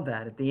saw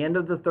that at the end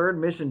of the third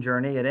mission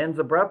journey, it ends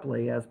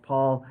abruptly as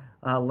Paul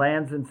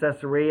lands in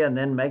Caesarea and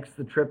then makes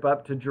the trip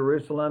up to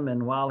Jerusalem.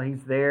 And while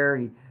he's there,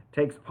 he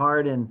takes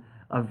part in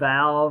a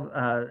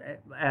vow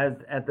as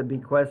at the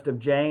bequest of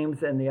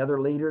James and the other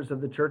leaders of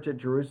the church at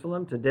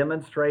Jerusalem to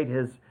demonstrate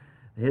his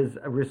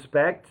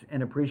respect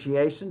and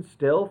appreciation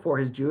still for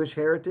his Jewish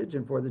heritage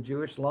and for the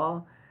Jewish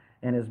law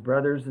and his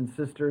brothers and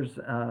sisters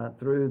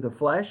through the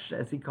flesh,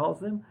 as he calls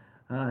them.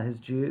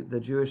 The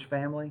Jewish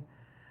family,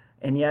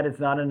 and yet it's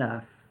not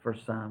enough for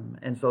some.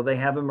 And so they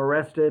have him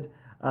arrested.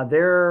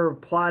 They're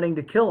plotting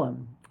to kill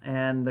him,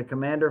 and the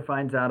commander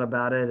finds out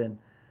about it and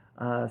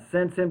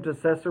sends him to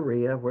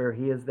Caesarea, where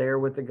he is there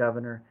with the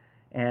governor,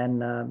 and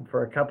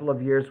for a couple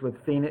of years with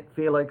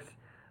Felix.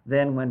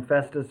 Then when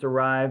Festus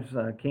arrives,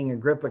 King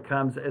Agrippa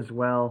comes as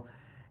well,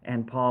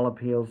 and Paul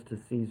appeals to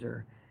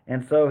Caesar.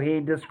 And so he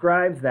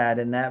describes that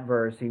in that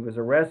verse. He was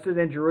arrested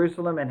in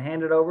Jerusalem and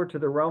handed over to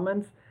the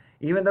Romans,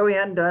 even though he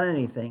hadn't done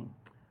anything,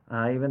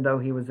 even though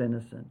he was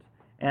innocent.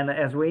 And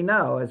as we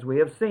know, as we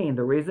have seen,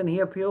 the reason he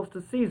appeals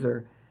to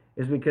Caesar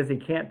is because he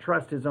can't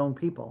trust his own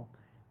people.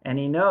 And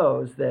he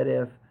knows that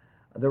if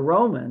the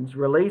Romans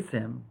release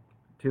him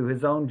to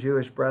his own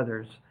Jewish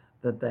brothers,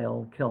 that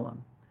they'll kill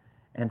him.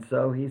 And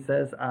so he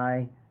says,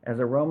 I, as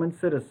a Roman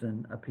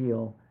citizen,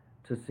 appeal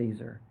to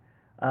Caesar.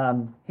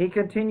 He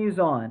continues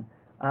on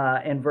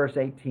in verse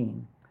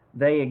 18.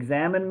 They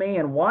examined me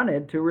and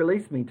wanted to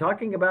release me,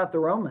 talking about the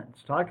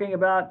Romans, talking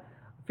about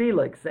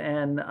Felix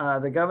and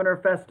the governor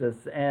Festus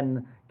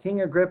and King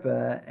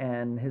Agrippa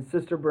and his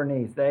sister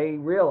Bernice. They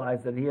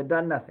realized that he had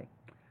done nothing.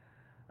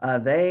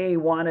 They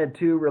wanted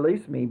to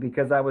release me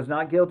because I was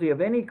not guilty of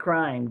any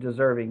crime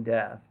deserving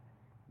death.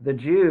 The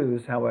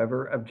Jews,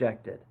 however,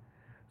 objected.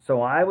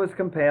 So I was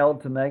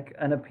compelled to make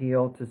an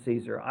appeal to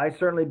Caesar. I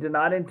certainly did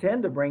not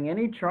intend to bring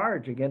any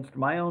charge against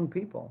my own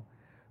people.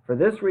 For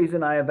this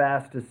reason I have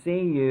asked to see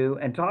you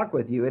and talk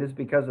with you. It is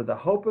because of the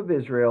hope of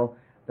Israel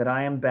that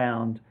I am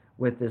bound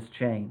with this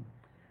chain.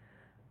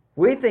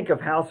 We think of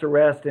house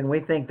arrest, and we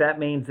think that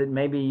means that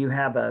maybe you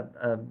have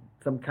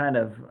some kind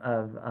of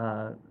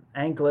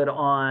anklet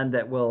on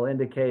that will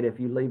indicate if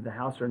you leave the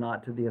house or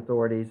not to the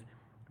authorities.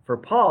 For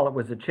Paul, it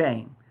was a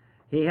chain.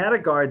 He had a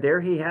guard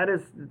there. He had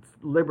his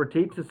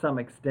liberty to some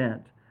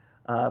extent,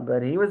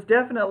 but he was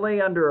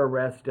definitely under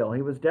arrest still.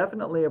 He was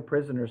definitely a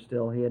prisoner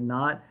still. He had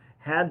not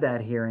had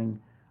that hearing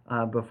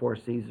before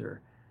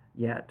Caesar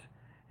yet,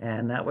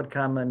 and that would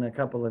come in a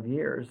couple of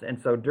years.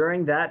 And so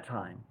during that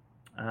time,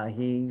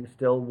 he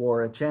still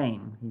wore a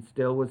chain. He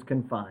still was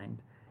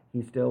confined.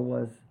 He still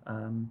was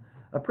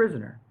a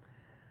prisoner.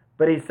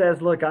 But he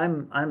says, "Look,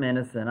 I'm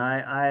innocent.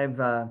 I've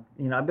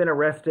been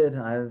arrested.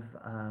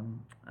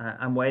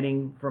 I'm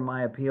waiting for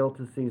my appeal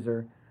to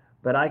Caesar,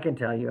 but I can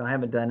tell you, I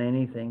haven't done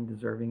anything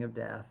deserving of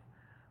death."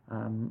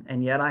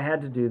 And yet I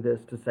had to do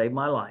this to save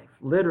my life,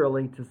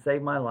 literally to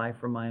save my life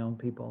from my own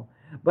people.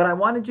 But I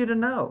wanted you to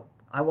know,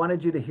 I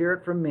wanted you to hear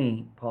it from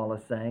me, Paul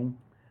is saying,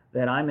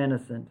 that I'm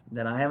innocent,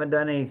 that I haven't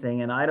done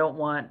anything, and I don't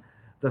want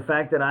the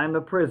fact that I'm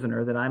a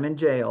prisoner, that I'm in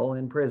jail,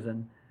 in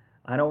prison,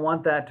 I don't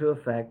want that to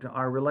affect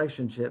our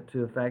relationship,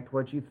 to affect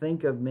what you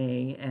think of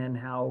me and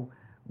how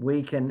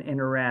we can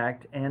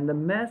interact. And the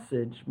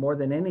message, more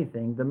than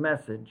anything, the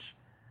message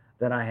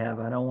that I have,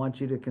 I don't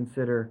want you to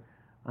consider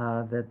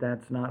that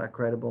that's not a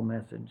credible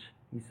message,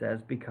 he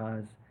says,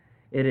 because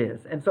it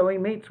is. And so he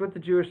meets with the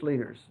Jewish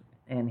leaders,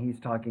 and he's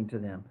talking to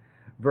them.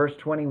 Verse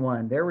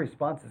 21, their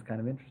response is kind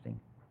of interesting.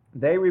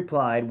 They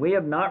replied, "We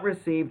have not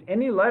received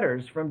any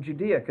letters from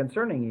Judea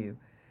concerning you,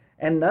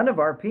 and none of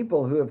our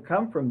people who have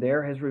come from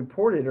there has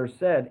reported or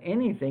said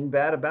anything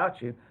bad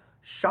about you."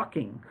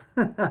 Shocking.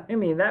 I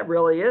mean, that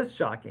really is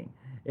shocking.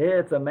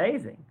 It's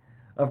amazing.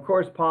 Of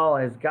course, Paul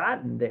has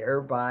gotten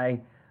there by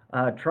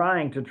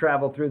trying to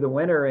travel through the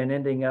winter and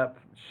ending up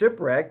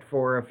shipwrecked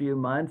for a few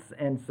months,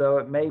 and so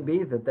it may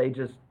be that they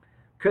just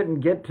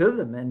couldn't get to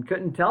them and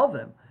couldn't tell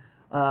them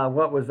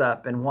what was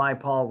up and why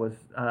Paul was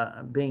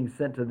being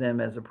sent to them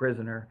as a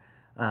prisoner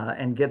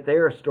and get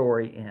their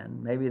story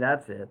in. Maybe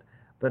that's it.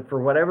 But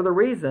for whatever the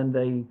reason,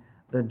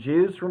 the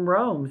Jews from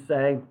Rome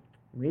say,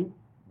 we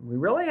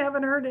really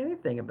haven't heard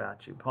anything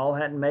about you. Paul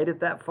hadn't made it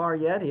that far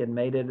yet. He had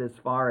made it as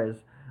far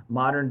as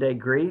modern-day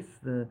Greece,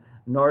 the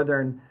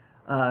northern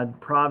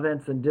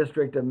province and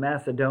district of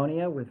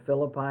Macedonia with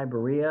Philippi,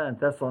 Berea, and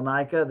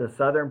Thessalonica, the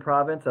southern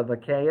province of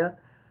Achaia,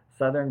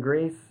 southern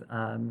Greece,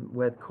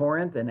 with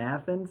Corinth and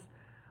Athens.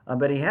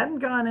 But he hadn't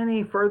gone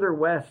any further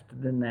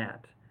west than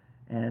that.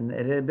 And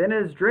it had been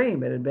his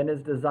dream, it had been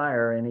his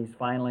desire, and he's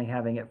finally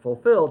having it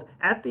fulfilled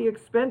at the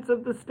expense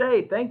of the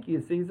state. Thank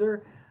you,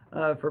 Caesar,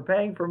 for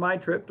paying for my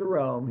trip to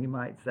Rome, he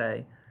might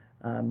say.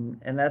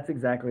 And that's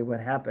exactly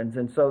what happens.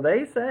 And so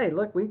they say,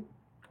 look,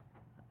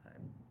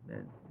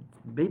 it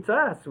beats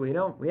us. We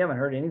haven't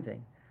heard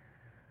anything.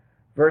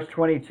 Verse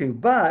 22,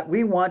 but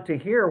we want to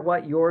hear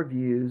what your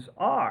views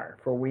are,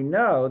 for we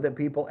know that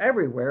people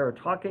everywhere are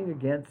talking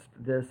against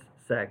this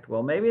sect.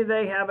 Well, maybe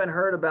they haven't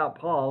heard about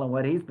Paul and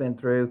what he's been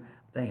through.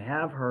 They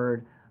have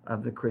heard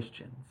of the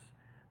Christians.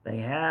 They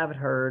have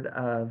heard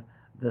of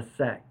the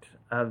sect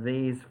of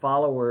these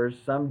followers,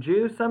 some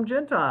Jew, some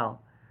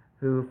Gentile,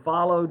 who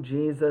follow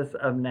Jesus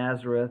of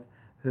Nazareth,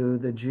 who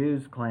the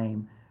Jews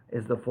claim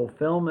is the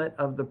fulfillment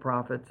of the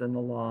prophets and the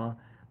law,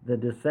 the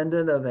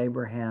descendant of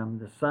Abraham,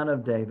 the son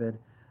of David,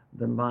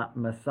 the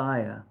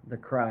Messiah, the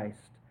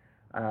Christ.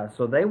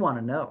 So they want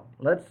to know.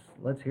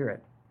 Let's hear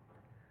it.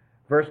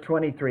 Verse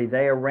 23,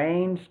 they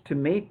arranged to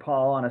meet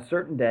Paul on a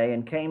certain day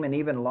and came in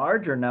even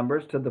larger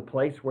numbers to the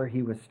place where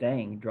he was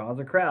staying. He draws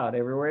a crowd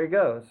everywhere he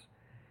goes.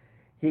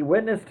 He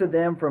witnessed to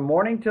them from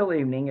morning till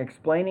evening,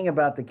 explaining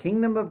about the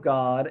kingdom of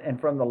God, and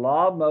from the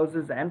law of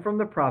Moses and from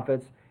the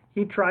prophets,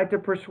 he tried to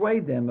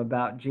persuade them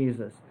about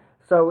Jesus.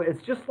 So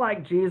it's just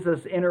like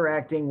Jesus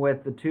interacting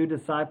with the two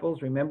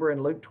disciples. Remember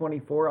in Luke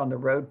 24 on the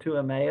road to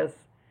Emmaus?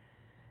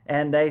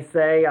 And they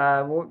say,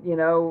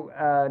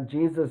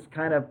 Jesus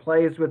kind of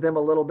plays with them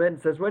a little bit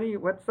and says,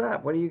 what's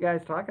up? What are you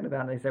guys talking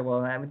about? And they say,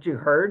 well, haven't you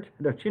heard?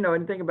 Don't you know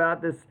anything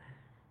about this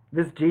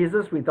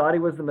Jesus? We thought he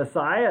was the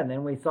Messiah, and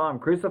then we saw him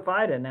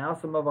crucified, and now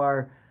some of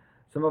our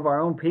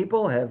own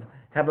people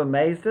have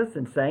amazed us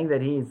in saying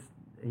that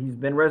he's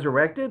been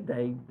resurrected.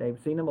 They've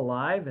seen him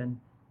alive,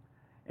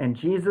 and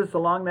Jesus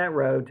along that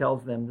road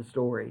tells them the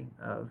story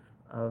of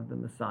the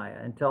Messiah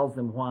and tells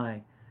them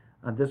why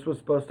this was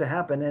supposed to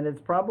happen. And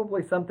it's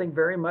probably something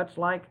very much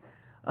like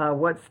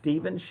what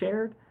Stephen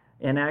shared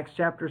in Acts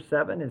chapter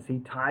 7 as he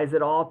ties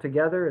it all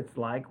together. It's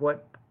like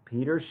what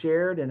Peter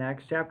shared in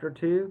Acts chapter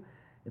 2.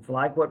 It's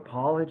like what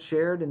Paul had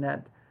shared in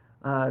that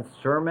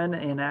sermon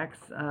in Acts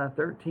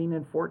 13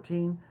 and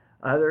 14.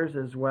 Others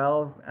as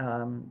well.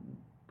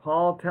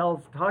 Paul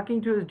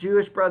talking to his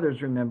Jewish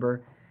brothers,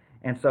 remember,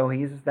 and so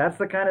that's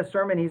the kind of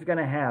sermon he's going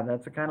to have.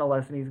 That's the kind of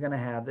lesson he's going to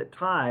have that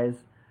ties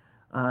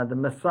the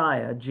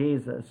Messiah,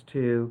 Jesus,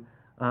 to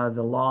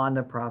the law and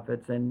the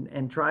prophets,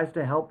 and tries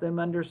to help them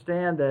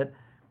understand that,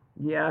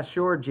 yeah,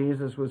 sure,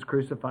 Jesus was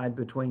crucified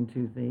between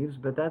two thieves,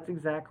 but that's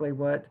exactly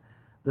what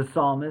the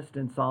psalmist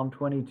in Psalm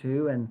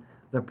 22 and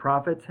the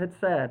prophets had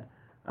said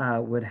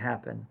would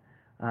happen.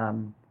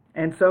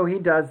 And so he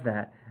does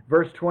that.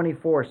 Verse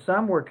 24,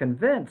 some were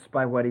convinced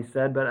by what he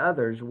said, but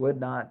others would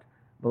not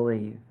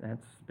believe.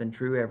 That's been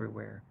true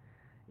everywhere,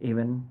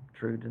 even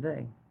true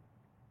today.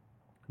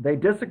 They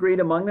disagreed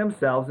among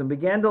themselves and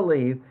began to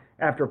leave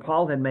after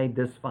Paul had made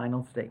this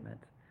final statement.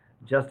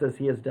 Just as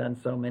he has done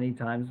so many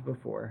times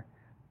before,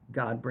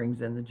 God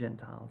brings in the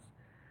Gentiles.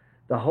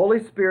 The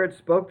Holy Spirit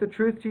spoke the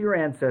truth to your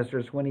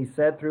ancestors when he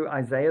said through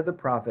Isaiah the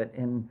prophet,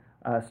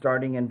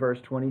 starting in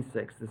verse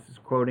 26. This is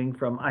quoting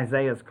from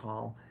Isaiah's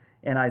call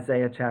in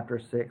Isaiah chapter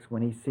 6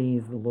 when he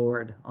sees the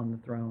Lord on the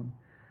throne.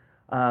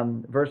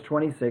 Verse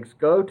 26,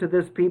 go to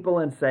this people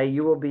and say,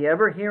 you will be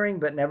ever hearing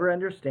but never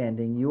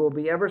understanding. You will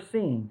be ever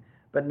seeing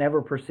but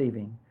never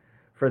perceiving.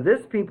 For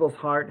this people's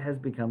heart has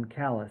become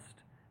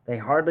calloused. They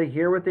hardly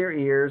hear with their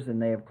ears,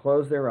 and they have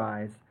closed their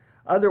eyes.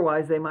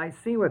 Otherwise they might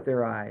see with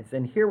their eyes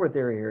and hear with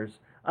their ears,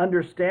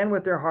 understand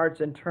with their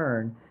hearts and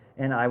turn,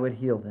 and I would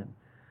heal them.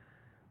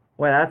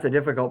 Well, that's a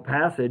difficult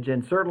passage,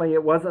 and certainly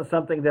it wasn't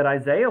something that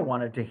Isaiah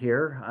wanted to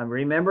hear.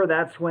 Remember,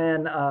 that's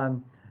when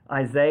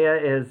Isaiah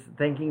is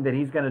thinking that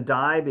he's going to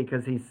die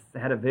because he's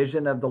had a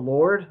vision of the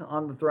Lord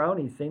on the throne.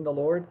 He's seen the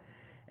Lord.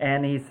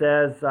 And he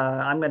says,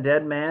 I'm a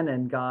dead man,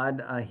 and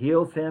God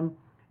heals him.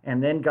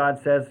 And then God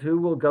says, who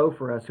will go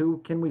for us?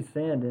 Who can we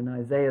send? And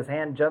Isaiah's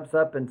hand jumps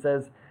up and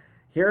says,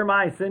 here am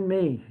I, send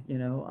me.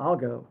 I'll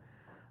go.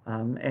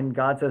 And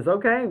God says,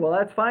 okay, well,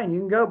 that's fine.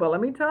 You can go. But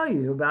let me tell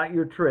you about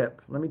your trip.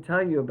 Let me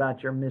tell you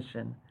about your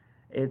mission.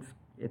 It's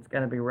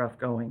going to be rough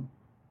going.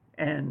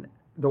 And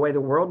the way the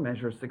world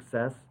measures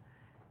success,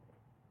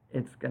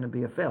 it's going to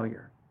be a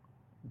failure.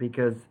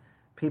 Because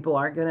people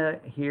aren't going to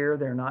hear,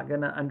 they're not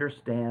going to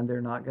understand,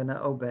 they're not going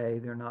to obey,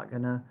 they're not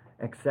going to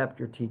accept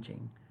your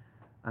teaching.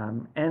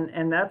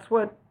 And that's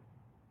what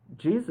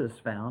Jesus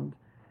found,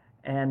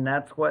 and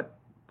that's what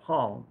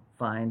Paul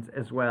finds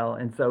as well.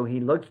 And so he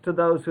looks to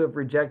those who have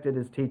rejected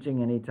his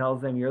teaching, and he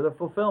tells them, you're the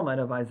fulfillment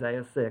of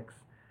Isaiah 6.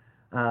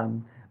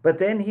 But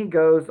then he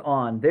goes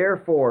on,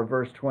 therefore,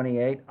 verse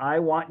 28, I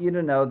want you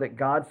to know that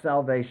God's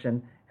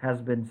salvation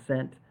has been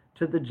sent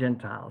to the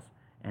Gentiles,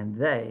 and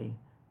they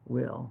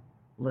will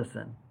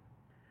listen.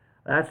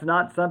 That's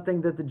not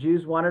something that the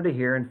Jews wanted to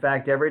hear. In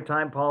fact, every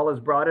time Paul has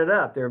brought it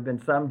up, there have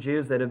been some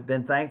Jews that have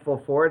been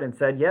thankful for it and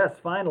said, yes,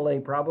 finally,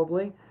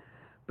 probably.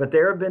 But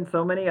there have been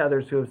so many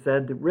others who have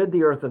said, rid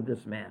the earth of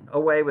this man,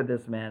 away with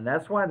this man.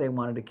 That's why they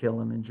wanted to kill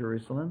him in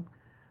Jerusalem,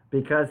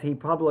 because he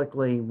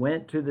publicly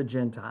went to the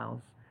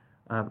Gentiles,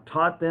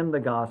 taught them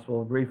the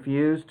gospel,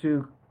 refused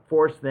to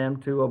force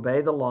them to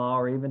obey the law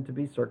or even to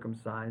be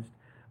circumcised,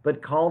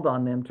 but called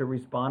on them to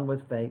respond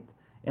with faith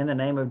in the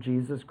name of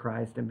Jesus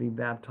Christ and be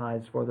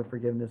baptized for the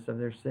forgiveness of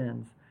their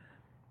sins.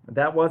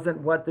 That wasn't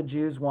what the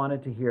Jews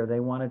wanted to hear. They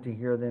wanted to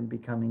hear them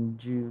becoming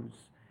Jews.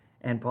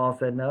 And Paul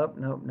said, nope,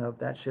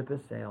 that ship has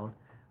sailed.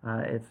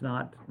 It's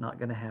not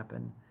going to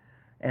happen.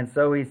 And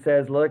so he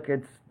says, look,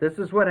 this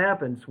is what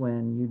happens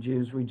when you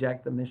Jews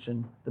reject the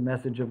mission, the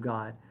message of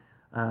God.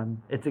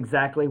 It's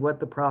exactly what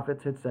the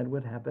prophets had said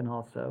would happen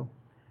also.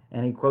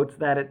 And he quotes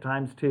that at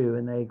times too.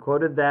 And they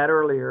quoted that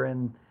earlier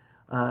in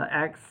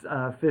Acts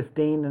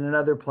 15 and in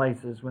other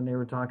places when they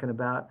were talking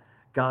about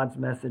God's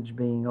message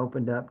being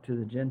opened up to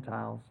the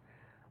Gentiles.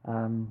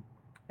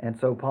 And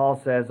so Paul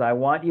says, I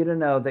want you to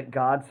know that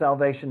God's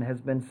salvation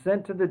has been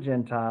sent to the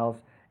Gentiles,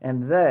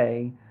 and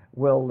they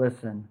will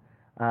listen.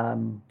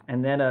 And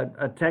then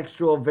a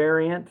textual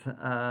variant.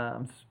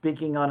 I'm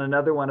speaking on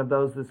another one of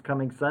those this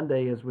coming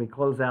Sunday as we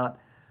close out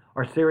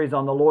our series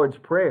on the Lord's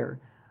Prayer,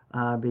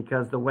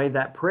 because the way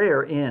that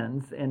prayer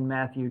ends in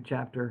Matthew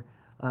chapter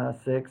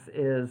 6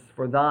 is,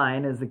 for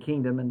thine is the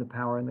kingdom and the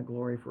power and the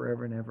glory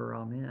forever and ever.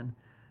 Amen.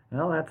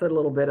 Well, that's a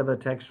little bit of a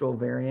textual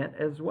variant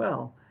as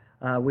well.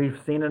 We've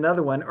seen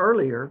another one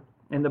earlier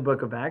in the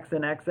book of Acts,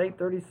 in Acts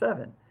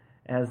 8:37,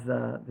 as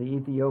the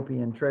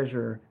Ethiopian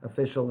treasurer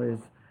official is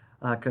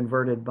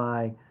converted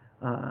by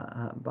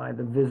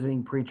the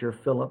visiting preacher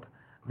Philip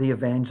the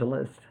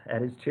evangelist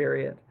at his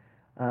chariot.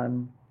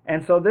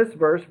 And so this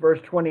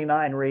verse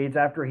 29 reads,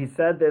 after he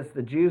said this,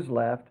 the Jews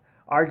left,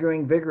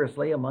 arguing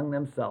vigorously among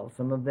themselves.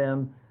 Some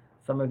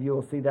of you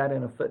will see that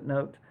in a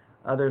footnote.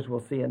 Others will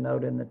see a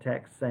note in the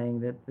text saying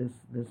that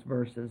this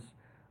verse is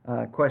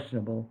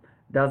questionable.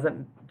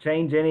 Doesn't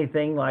change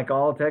anything like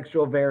all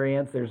textual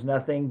variants. There's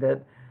nothing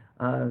that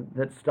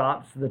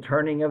stops the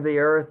turning of the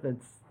earth.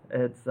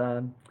 It's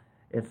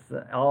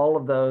all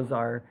of those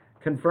are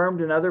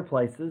confirmed in other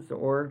places,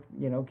 or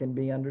can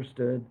be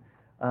understood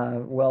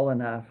well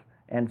enough.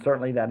 And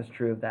certainly that is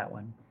true of that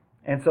one.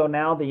 And so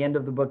now the end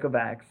of the book of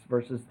Acts,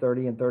 verses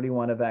 30 and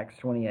 31 of Acts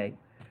 28.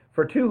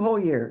 For 2 whole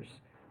years,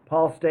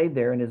 Paul stayed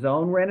there in his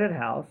own rented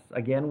house,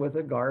 again with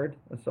a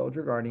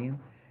soldier guardian,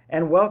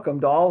 and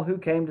welcomed all who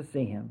came to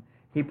see him.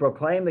 He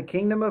proclaimed the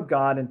kingdom of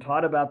God and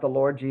taught about the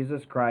Lord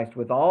Jesus Christ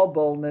with all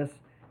boldness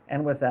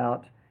and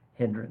without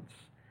hindrance.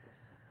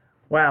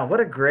 Wow, what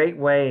a great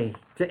way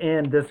to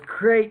end this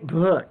great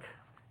book.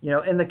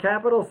 In the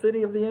capital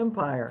city of the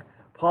empire,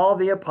 Paul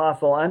the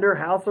apostle, under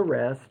house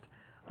arrest,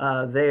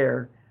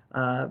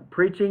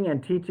 preaching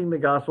and teaching the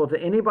gospel to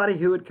anybody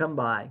who would come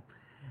by.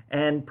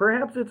 And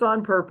perhaps it's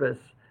on purpose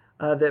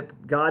that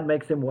God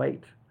makes him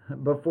wait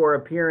before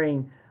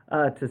appearing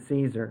to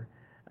Caesar.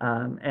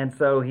 And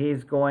so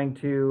he's going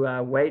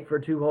to wait for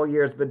 2 whole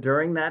years, but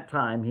during that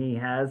time he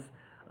has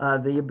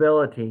the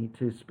ability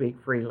to speak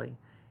freely,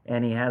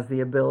 and he has the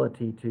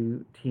ability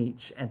to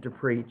teach and to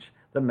preach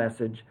the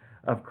message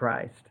of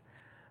Christ.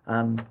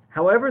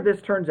 However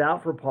this turns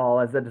out for Paul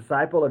as a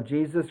disciple of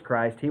Jesus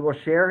Christ, he will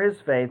share his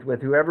faith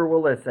with whoever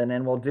will listen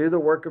and will do the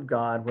work of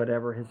God,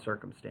 whatever his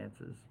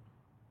circumstances.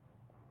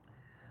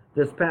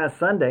 This past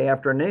Sunday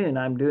afternoon,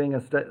 I'm doing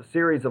a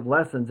series of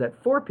lessons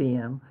at 4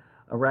 p.m.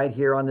 Right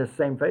here on this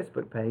same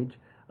Facebook page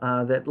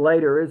that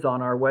later is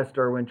on our West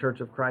Erwin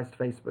Church of Christ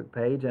Facebook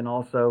page, and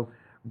also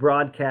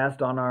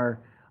broadcast on our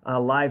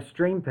live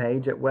stream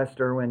page at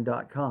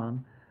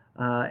westerwin.com.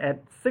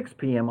 At 6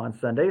 p.m. on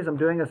Sundays, I'm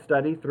doing a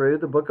study through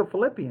the book of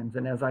Philippians.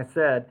 And as I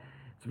said,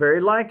 it's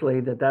very likely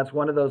that that's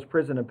one of those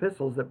prison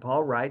epistles that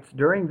Paul writes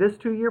during this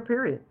 2-year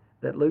period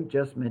that Luke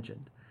just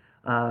mentioned.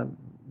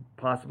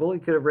 Possible he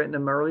could have written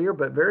them earlier,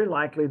 but very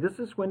likely this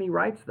is when he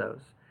writes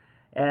those.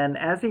 And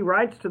as he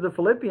writes to the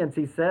Philippians,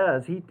 he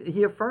says,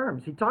 he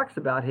affirms, he talks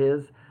about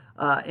his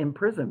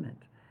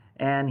imprisonment,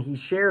 and he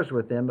shares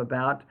with them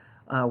about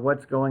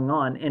what's going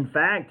on. In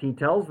fact, he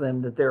tells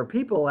them that there are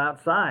people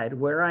outside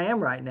where I am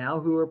right now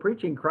who are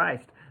preaching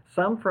Christ,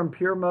 some from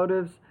pure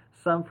motives,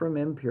 some from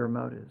impure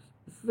motives.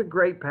 This is a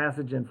great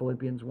passage in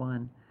Philippians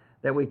 1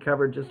 that we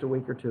covered just a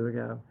week or 2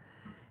 ago.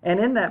 And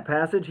in that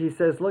passage, he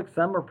says, look,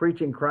 some are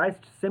preaching Christ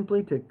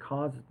simply to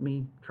cause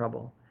me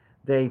trouble.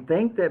 They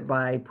think that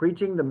by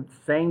preaching the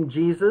same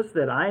Jesus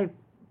that I'm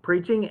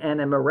preaching and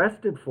am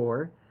arrested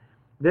for,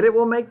 that it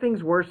will make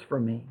things worse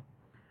for me.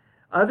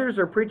 Others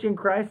are preaching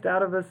Christ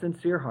out of a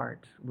sincere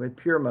heart with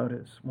pure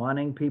motives,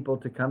 wanting people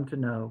to come to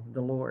know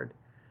the Lord.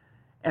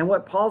 And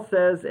what Paul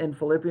says in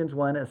Philippians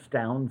 1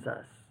 astounds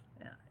us.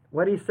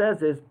 What he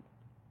says is,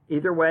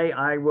 either way,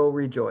 I will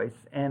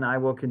rejoice, and I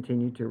will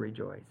continue to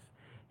rejoice.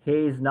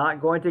 He's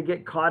not going to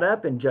get caught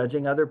up in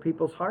judging other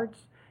people's hearts,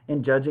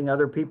 in judging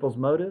other people's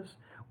motives.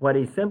 What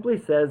he simply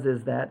says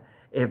is that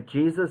if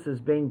Jesus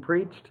is being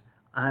preached,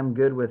 I'm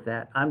good with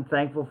that. I'm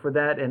thankful for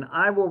that, and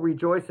I will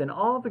rejoice in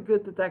all the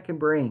good that can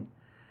bring.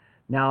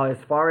 Now, as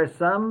far as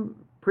some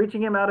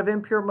preaching him out of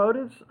impure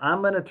motives,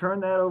 I'm going to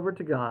turn that over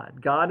to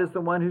God. God is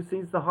the one who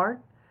sees the heart.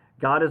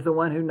 God is the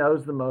one who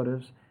knows the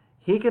motives.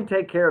 He can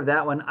take care of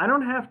that one. I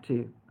don't have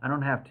to.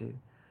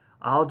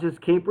 I'll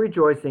just keep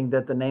rejoicing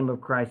that the name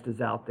of Christ is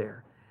out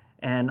there.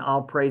 And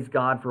I'll praise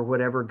God for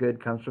whatever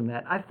good comes from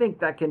that. I think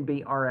that can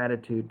be our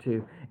attitude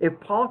too. If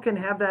Paul can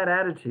have that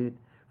attitude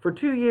for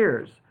 2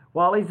 years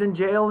while he's in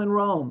jail in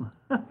Rome,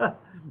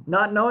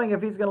 not knowing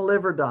if he's going to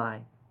live or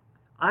die,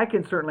 I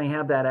can certainly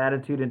have that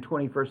attitude in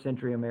 21st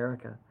century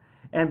America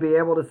and be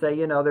able to say,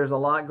 there's a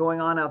lot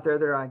going on out there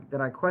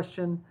that I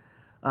question.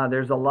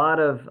 There's a lot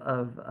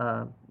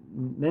of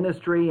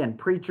ministry and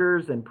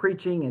preachers and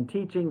preaching and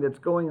teaching that's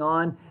going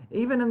on,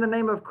 even in the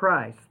name of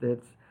Christ,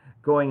 that's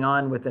going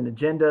on with an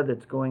agenda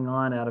that's going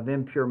on out of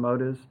impure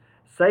motives.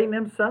 Satan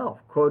himself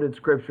quoted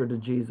scripture to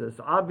Jesus.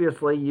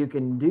 Obviously, you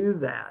can do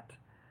that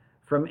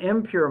from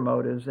impure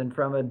motives and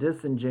from a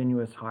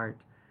disingenuous heart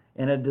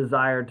and a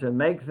desire to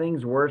make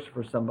things worse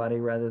for somebody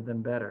rather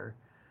than better.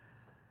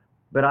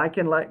 But I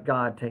can let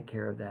God take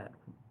care of that.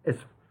 As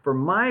for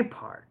my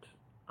part,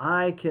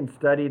 I can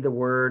study the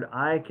Word.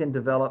 I can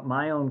develop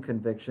my own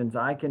convictions.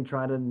 I can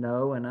try to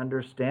know and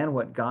understand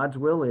what God's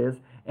will is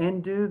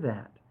and do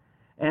that.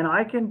 And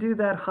I can do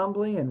that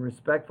humbly and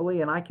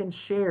respectfully, and I can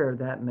share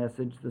that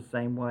message the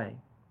same way.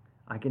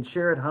 I can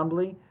share it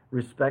humbly,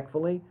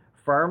 respectfully,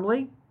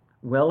 firmly,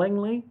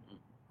 willingly,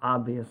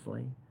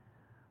 obviously,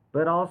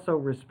 but also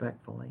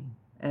respectfully.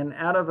 And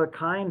out of a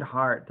kind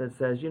heart that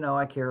says,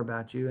 I care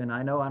about you, and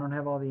I know I don't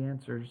have all the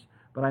answers,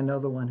 but I know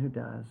the one who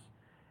does.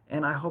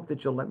 And I hope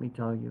that you'll let me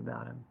tell you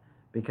about him,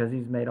 because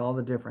he's made all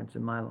the difference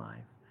in my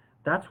life.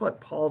 That's what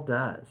Paul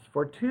does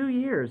for 2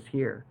 years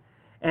here.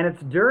 And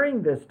it's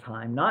during this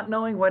time, not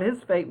knowing what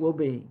his fate will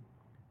be,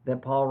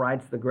 that Paul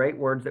writes the great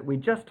words that we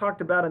just talked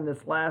about in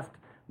this last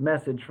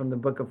message from the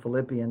book of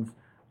Philippians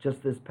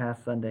just this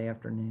past Sunday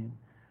afternoon.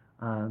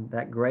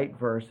 That great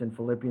verse in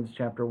Philippians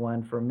chapter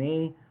 1, for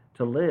me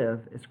to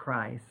live is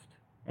Christ,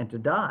 and to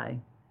die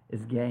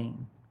is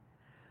gain.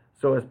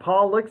 So as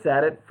Paul looks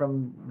at it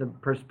from the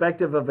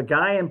perspective of a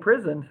guy in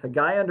prison, a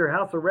guy under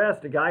house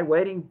arrest, a guy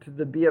waiting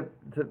to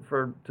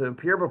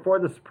appear before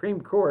the Supreme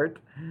Court,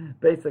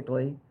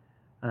 basically,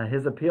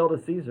 his appeal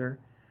to Caesar,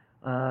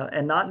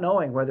 and not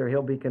knowing whether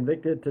he'll be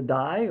convicted to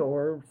die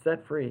or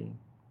set free.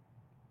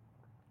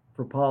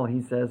 For Paul,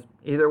 he says,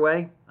 either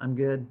way, I'm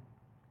good.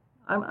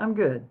 I'm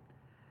good.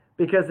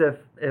 Because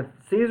if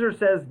Caesar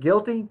says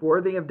guilty,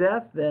 worthy of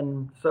death,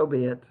 then so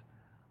be it.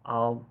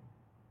 I'll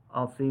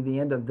see the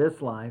end of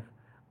this life,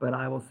 but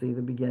I will see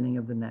the beginning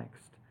of the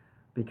next.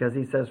 Because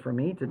he says, for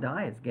me to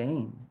die is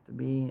gain, to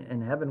be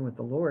in heaven with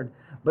the Lord.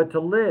 But to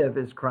live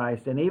is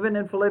Christ. And even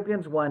in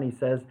Philippians 1, he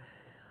says,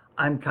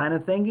 I'm kind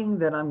of thinking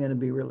that I'm going to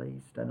be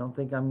released. I don't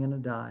think I'm going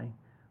to die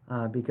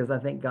because I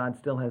think God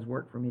still has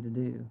work for me to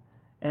do.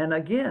 And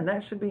again,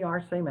 that should be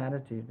our same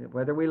attitude. That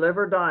whether we live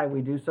or die, we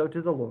do so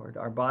to the Lord.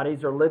 Our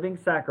bodies are living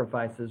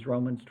sacrifices,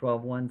 Romans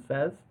 12:1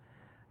 says.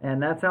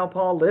 And that's how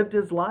Paul lived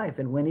his life.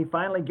 And when he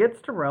finally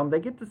gets to Rome, they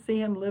get to see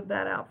him live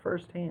that out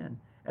firsthand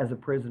as a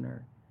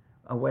prisoner,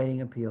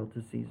 awaiting appeal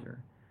to Caesar.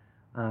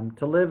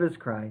 To live is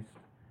Christ.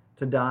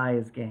 To die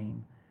is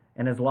gain.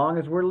 And as long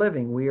as we're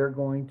living, we are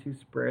going to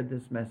spread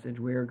this message.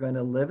 We are going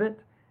to live it,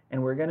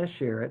 and we're going to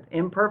share it.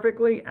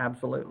 Imperfectly?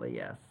 Absolutely,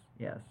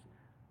 yes.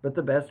 But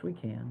the best we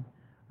can.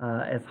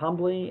 As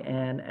humbly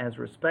and as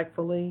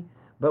respectfully,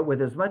 but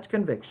with as much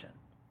conviction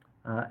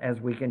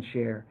as we can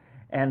share.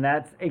 And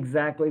that's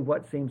exactly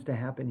what seems to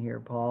happen here.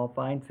 Paul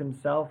finds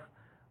himself,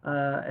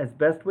 as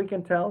best we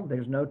can tell,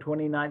 there's no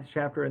 29th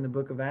chapter in the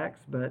book of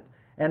Acts,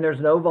 and there's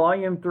no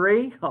volume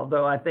 3,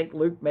 although I think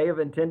Luke may have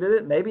intended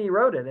it. Maybe he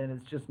wrote it, and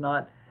it's just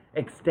not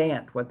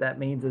extant. What that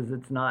means is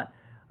it's not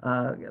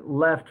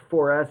left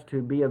for us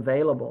to be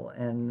available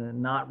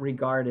and not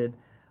regarded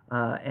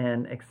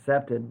and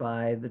accepted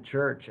by the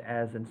church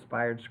as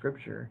inspired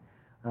scripture.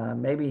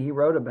 Maybe he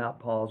wrote about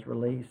Paul's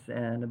release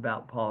and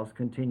about Paul's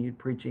continued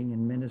preaching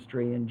and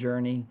ministry and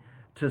journey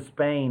to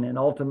Spain and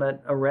ultimate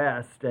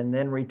arrest and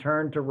then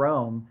return to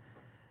Rome.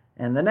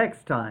 And the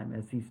next time,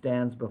 as he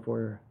stands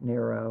before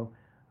Nero,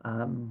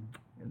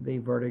 the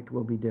verdict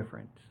will be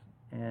different.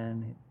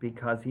 And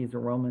because he's a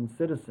Roman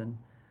citizen,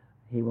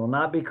 he will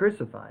not be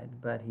crucified,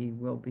 but he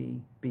will be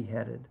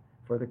beheaded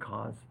for the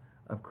cause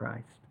of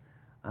Christ.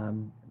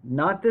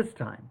 Not this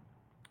time,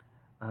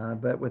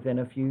 but within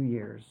a few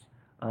years,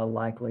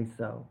 likely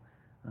so.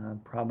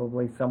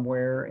 Probably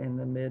somewhere in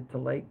the mid to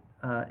late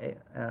AD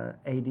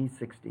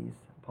 60s,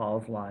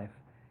 Paul's life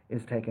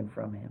is taken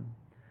from him.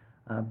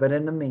 But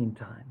in the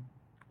meantime,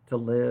 to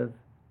live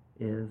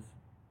is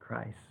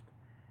Christ.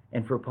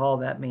 And for Paul,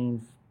 that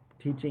means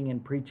teaching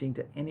and preaching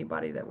to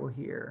anybody that will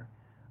hear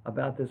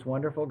about this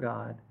wonderful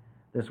God,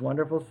 this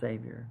wonderful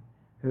Savior,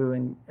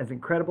 who, as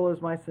incredible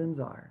as my sins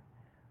are,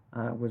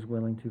 was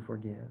willing to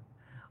forgive.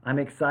 I'm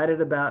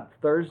excited about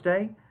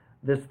Thursday.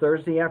 This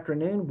Thursday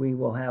afternoon, we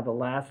will have a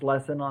last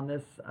lesson on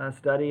this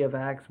study of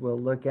Acts. We'll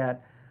look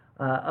at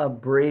a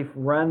brief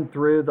run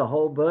through the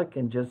whole book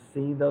and just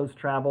see those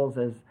travels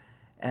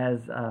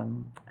as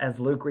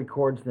Luke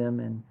records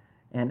them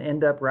and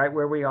end up right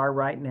where we are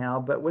right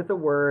now, but with a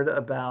word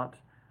about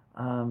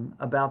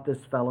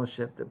this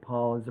fellowship that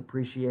Paul is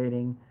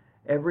appreciating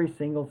every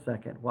single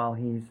second while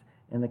he's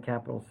in the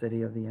capital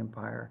city of the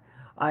empire.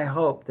 I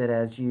hope that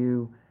as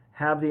you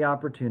have the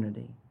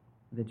opportunity,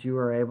 that you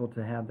are able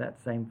to have that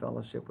same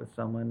fellowship with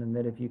someone, and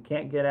that if you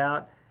can't get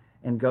out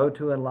and go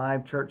to a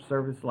live church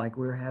service like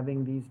we're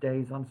having these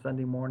days on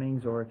Sunday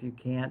mornings, or if you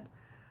can't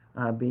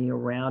be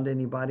around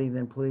anybody,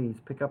 then please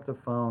pick up the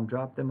phone,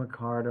 drop them a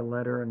card, a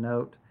letter, a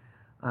note,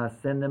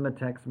 send them a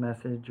text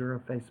message or a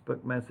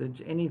Facebook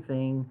message,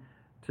 anything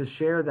to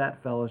share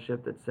that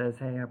fellowship that says,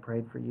 hey, I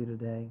prayed for you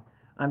today.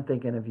 I'm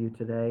thinking of you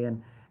today.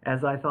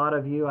 As I thought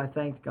of you, I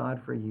thanked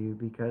God for you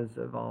because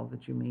of all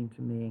that you mean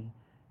to me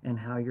and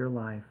how your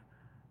life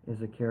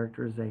is a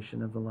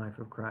characterization of the life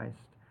of Christ.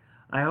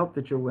 I hope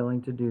that you're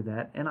willing to do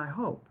that, and I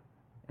hope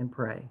and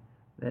pray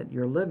that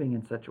you're living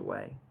in such a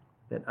way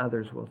that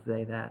others will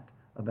say that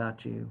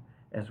about you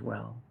as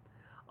well.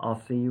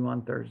 I'll see you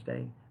on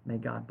Thursday. May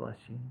God bless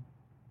you.